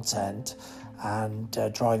content and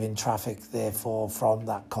driving traffic, therefore, from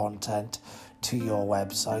that content to your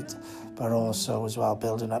website, but also as well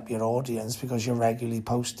building up your audience because you're regularly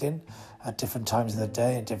posting at different times of the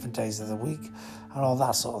day and different days of the week and all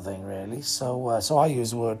that sort of thing, really. So I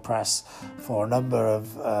use WordPress for a number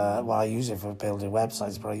of, I use it for building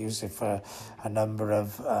websites, but I use it for a number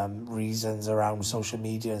of reasons around social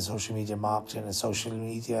media and social media marketing and social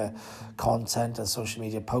media content and social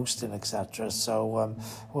media posting, etc. So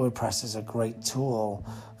WordPress is a great tool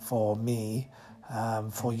for me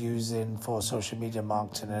for using for social media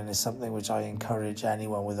marketing, and it's something which I encourage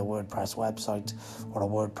anyone with a WordPress website or a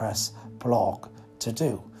WordPress blog to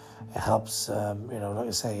do. It helps, like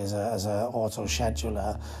I say, as a auto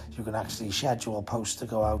scheduler, you can actually schedule posts to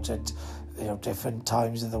go out at different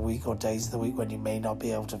times of the week or days of the week when you may not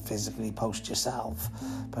be able to physically post yourself,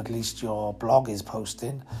 but at least your blog is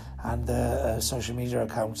posting and the social media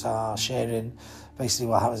accounts are sharing. Basically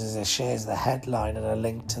what happens is it shares the headline and a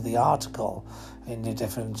link to the article in your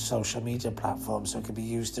different social media platforms, so it can be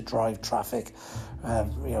used to drive traffic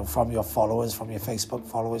from your followers, from your Facebook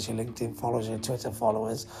followers, your LinkedIn followers, your Twitter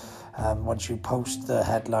followers. Once you post the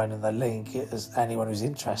headline and the link, anyone who's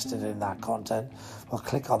interested in that content will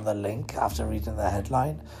click on the link after reading the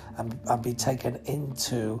headline and be taken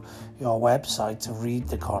into your website to read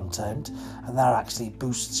the content, and that actually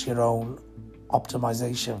boosts your own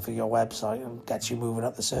optimization for your website and gets you moving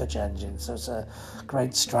up the search engine. So it's a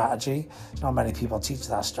great strategy. Not many people teach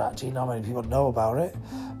that strategy, not many people know about it,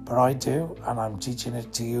 but I do, and I'm teaching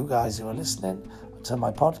it to you guys who are listening to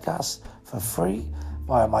my podcast for free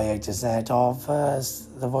via my A to Z of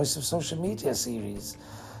the Voice of Social Media series.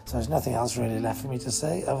 So there's nothing else really left for me to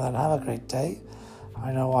say other than have a great day.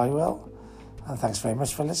 I know I will, and thanks very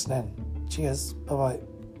much for listening. Cheers, bye-bye.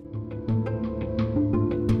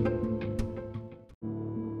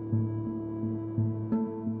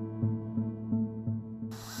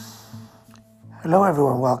 Hello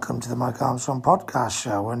everyone, welcome to the Mike Armstrong podcast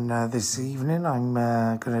show, and this evening I'm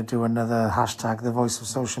going to do another hashtag the voice of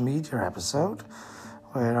social media episode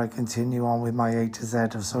where I continue on with my A to Z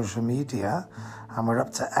of social media, and we're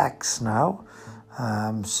up to X now.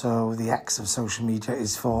 So the X of social media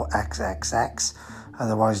is for XXX,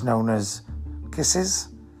 otherwise known as kisses.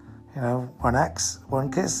 1X,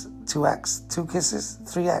 1 kiss, 2X, 2 kisses,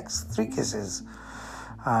 3X, 3 kisses.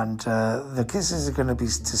 And the kisses are going to be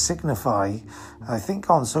to signify, I think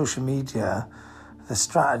on social media, the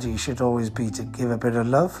strategy should always be to give a bit of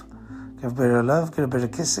love, give a bit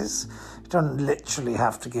of kisses. You don't literally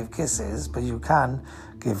have to give kisses, but you can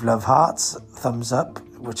give love hearts, thumbs up,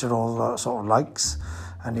 which are all sort of likes.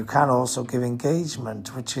 And you can also give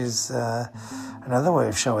engagement, which is another way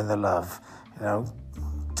of showing the love.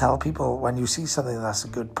 Tell people when you see something that's a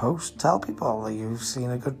good post, tell people that you've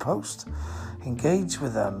seen a good post. Engage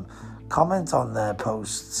with them, comment on their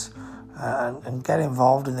posts, and get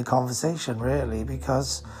involved in the conversation, really,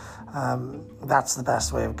 because that's the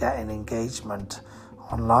best way of getting engagement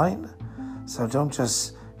online. So don't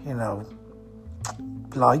just,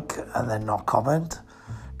 like and then not comment.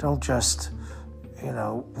 Don't just,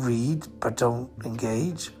 read but don't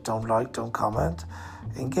engage. Don't like, don't comment.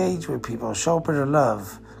 Engage with people. Show a bit of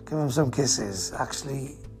love. Give them some kisses.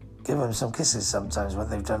 Actually, give them some kisses sometimes when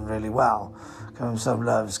they've done really well. Give them some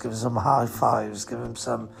loves. Give them some high fives. Give them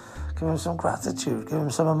some gratitude. Give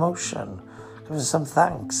them some emotion. Give them some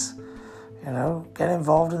thanks. Get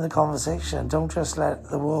involved in the conversation. Don't just let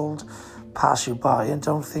the world pass you by, and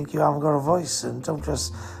don't think you haven't got a voice, and don't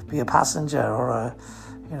just be a passenger or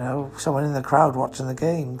someone in the crowd watching the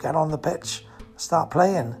game. Get on the pitch. Start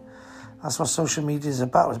playing. That's what social media is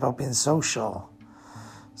about. It's about being social.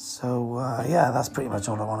 So, that's pretty much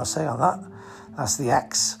all I want to say on that. That's the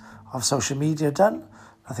X of social media done.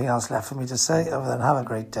 Nothing else left for me to say other than have a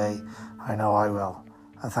great day. I know I will.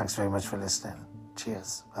 And thanks very much for listening.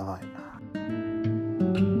 Cheers. Bye-bye.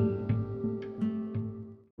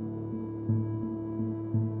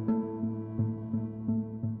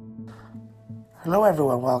 Hello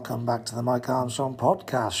everyone, welcome back to the Mike Armstrong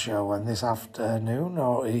podcast show, and this afternoon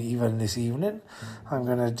or even this evening I'm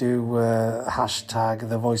going to do hashtag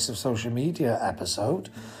the Voice of Social Media episode,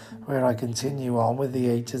 where I continue on with the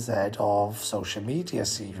A to Z of social media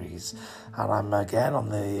series, and I'm again on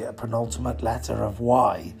the penultimate letter of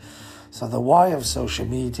Y. So the Y of social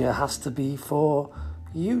media has to be for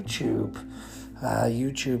YouTube.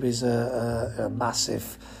 YouTube is a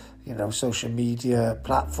massive social media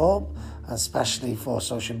platform, especially for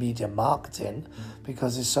social media marketing,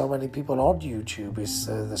 because there's so many people on YouTube. It's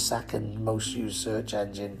the second most used search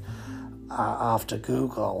engine after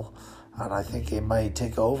Google, and I think it may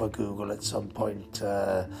take over Google at some point,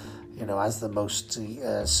 as the most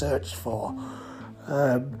searched for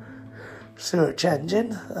search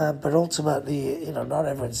engine, but ultimately, not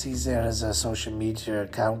everyone sees it as a social media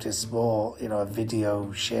account. It's more, a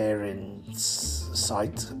video sharing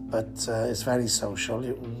site, but it's very social.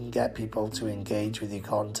 You can get people to engage with your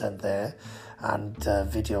content there, and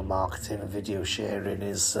video marketing and video sharing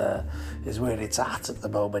is where it's at the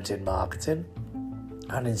moment in marketing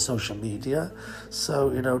and in social media. So,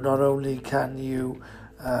 not only can you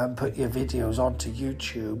put your videos onto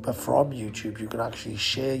YouTube, but from YouTube you can actually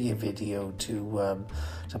share your video to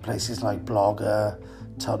places like Blogger,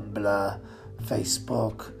 Tumblr,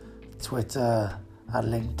 Facebook, Twitter,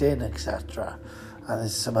 and LinkedIn, etc. And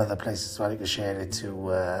there's some other places where you can share it to.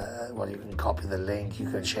 You can copy the link. You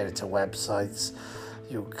can share it to websites.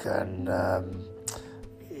 You can.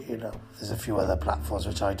 There's a few other platforms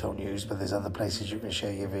which I don't use, but there's other places you can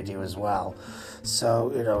share your video as well.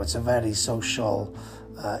 So, it's a very social,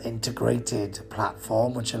 integrated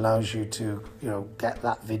platform which allows you to, get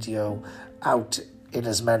that video out in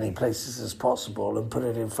as many places as possible and put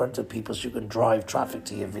it in front of people so you can drive traffic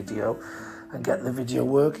to your video and get the video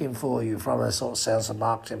working for you from a sort of sales and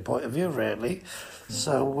marketing point of view, really.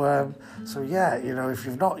 So if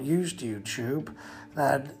you've not used YouTube,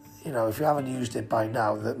 then if you haven't used it by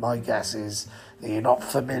now, that my guess is that you're not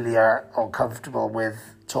familiar or comfortable with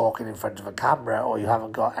talking in front of a camera, or you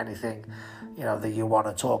haven't got anything, that you want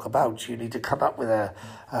to talk about. You need to come up with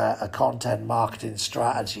a content marketing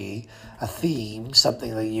strategy, a theme,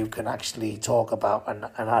 something that you can actually talk about and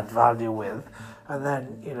add value with, and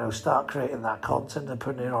then, start creating that content and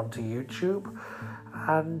putting it onto YouTube.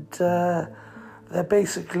 And they're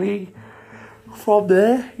basically... From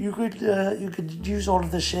there, you could use all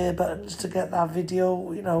of the share buttons to get that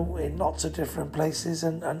video, in lots of different places.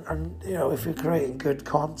 And if you're creating good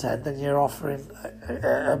content, then you're offering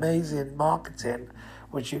amazing marketing,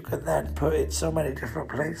 which you can then put in so many different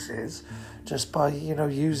places just by,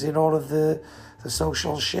 using all of the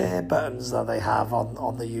social share buttons that they have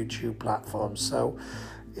on the YouTube platform. So,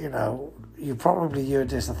 you probably heard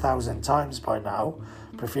this 1,000 times by now,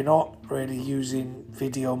 but if you're not really using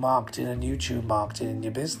video marketing and YouTube marketing in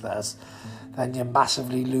your business, then you're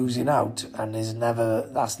massively losing out, and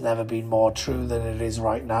that's never been more true than it is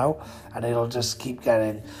right now, and it'll just keep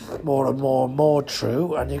getting more and more and more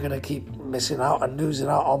true, and you're going to keep missing out and losing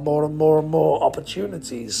out on more and more and more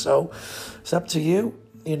opportunities. So it's up to you.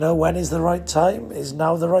 When is the right time? Is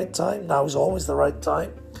now the right time? Now is always the right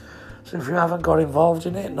time. So if you haven't got involved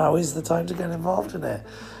in it, now is the time to get involved in it.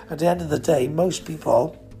 At the end of the day, most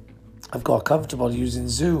people have got comfortable using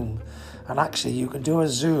Zoom. And actually, you can do a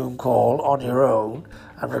Zoom call on your own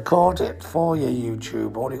and record it for your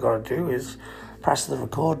YouTube. All you got to do is press the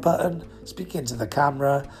record button, speak into the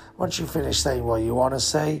camera. Once you finish saying what you want to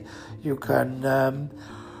say, you can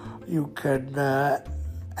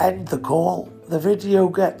end the call. The video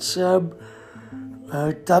gets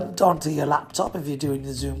dumped onto your laptop. If you're doing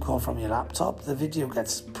the Zoom call from your laptop, the video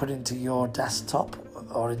gets put into your desktop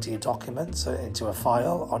or into your documents, into a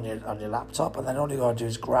file on your laptop, and then all you got to do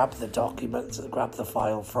is grab the document, grab the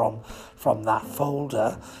file from that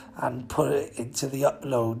folder, and put it into the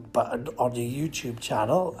upload button on your YouTube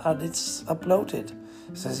channel, and it's uploaded.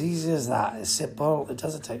 It's as easy as that. It's simple. It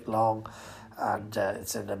doesn't take long. And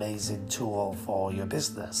it's an amazing tool for your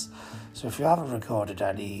business. So if you haven't recorded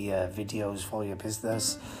any videos for your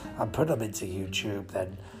business and put them into YouTube,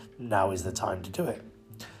 then now is the time to do it.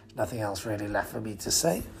 Nothing else really left for me to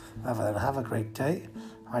say other than have a great day.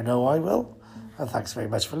 I know I will. And thanks very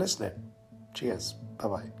much for listening. Cheers.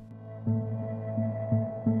 Bye-bye.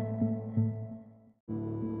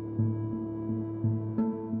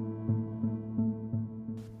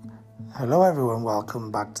 Hello everyone,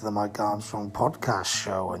 welcome back to the Mike Armstrong podcast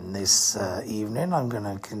show, and this evening I'm going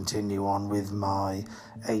to continue on with my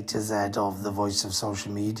A to Z of the voice of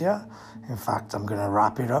social media. In fact, I'm going to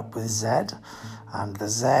wrap it up with Z, and the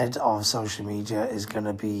Z of social media is going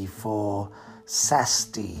to be for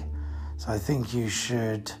zesty. So I think you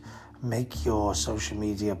should make your social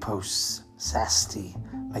media posts zesty,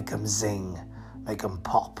 make them zing, make them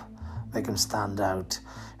pop, make them stand out.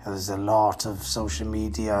 There's a lot of social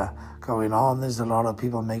media going on. There's a lot of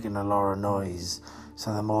people making a lot of noise.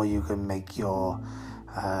 So the more you can make your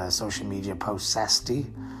social media posts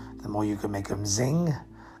zesty, the more you can make them zing,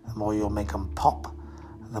 the more you'll make them pop,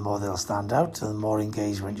 the more they'll stand out, and the more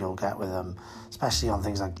engagement you'll get with them, especially on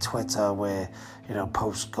things like Twitter, where, you know,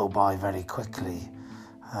 posts go by very quickly.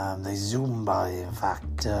 They zoom by, in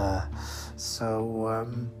fact. Yeah,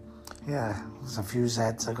 there's a few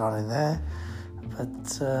Z's I got in there.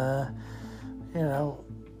 But, you know,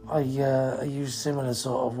 I use similar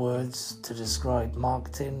sort of words to describe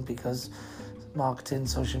marketing, because marketing,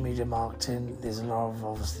 social media marketing, there's a lot of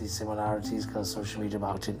obviously similarities, because social media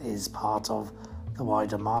marketing is part of the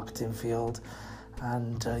wider marketing field.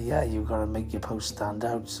 And you've got to make your post stand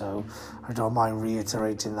out. So I don't mind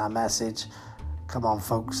reiterating that message. Come on,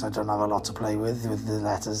 folks, I don't have a lot to play with the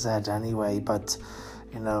letter Z anyway, but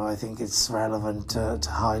you know, I think it's relevant to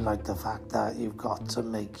highlight the fact that you've got to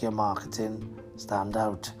make your marketing stand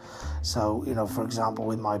out. So, you know, for example,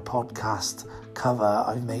 with my podcast cover,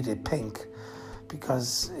 I've made it pink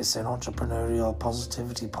because it's an entrepreneurial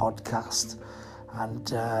positivity podcast. And,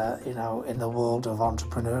 you know, in the world of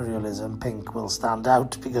entrepreneurialism, pink will stand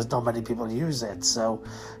out because not many people use it. So,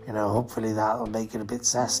 you know, hopefully that'll make it a bit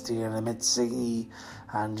zesty and a bit zingy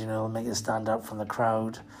and, you know, make it stand out from the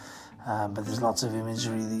crowd. But there's lots of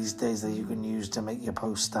imagery these days that you can use to make your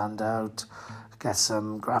post stand out. Get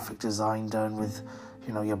some graphic design done with,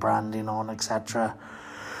 you know, your branding on, etc.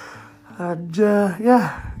 And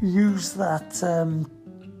use that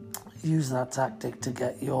tactic to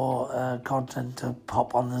get your content to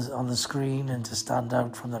pop on the screen and to stand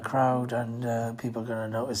out from the crowd. And people are going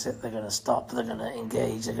to notice it. They're going to stop. They're going to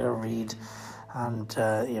engage. They're going to read. And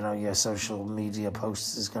you know, your social media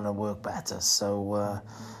posts is going to work better. So.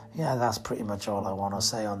 That's pretty much all I want to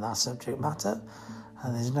say on that subject matter.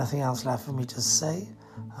 And there's nothing else left for me to say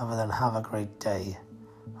other than have a great day.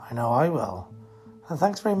 I know I will. And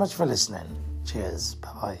thanks very much for listening. Cheers.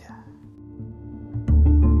 Bye-bye.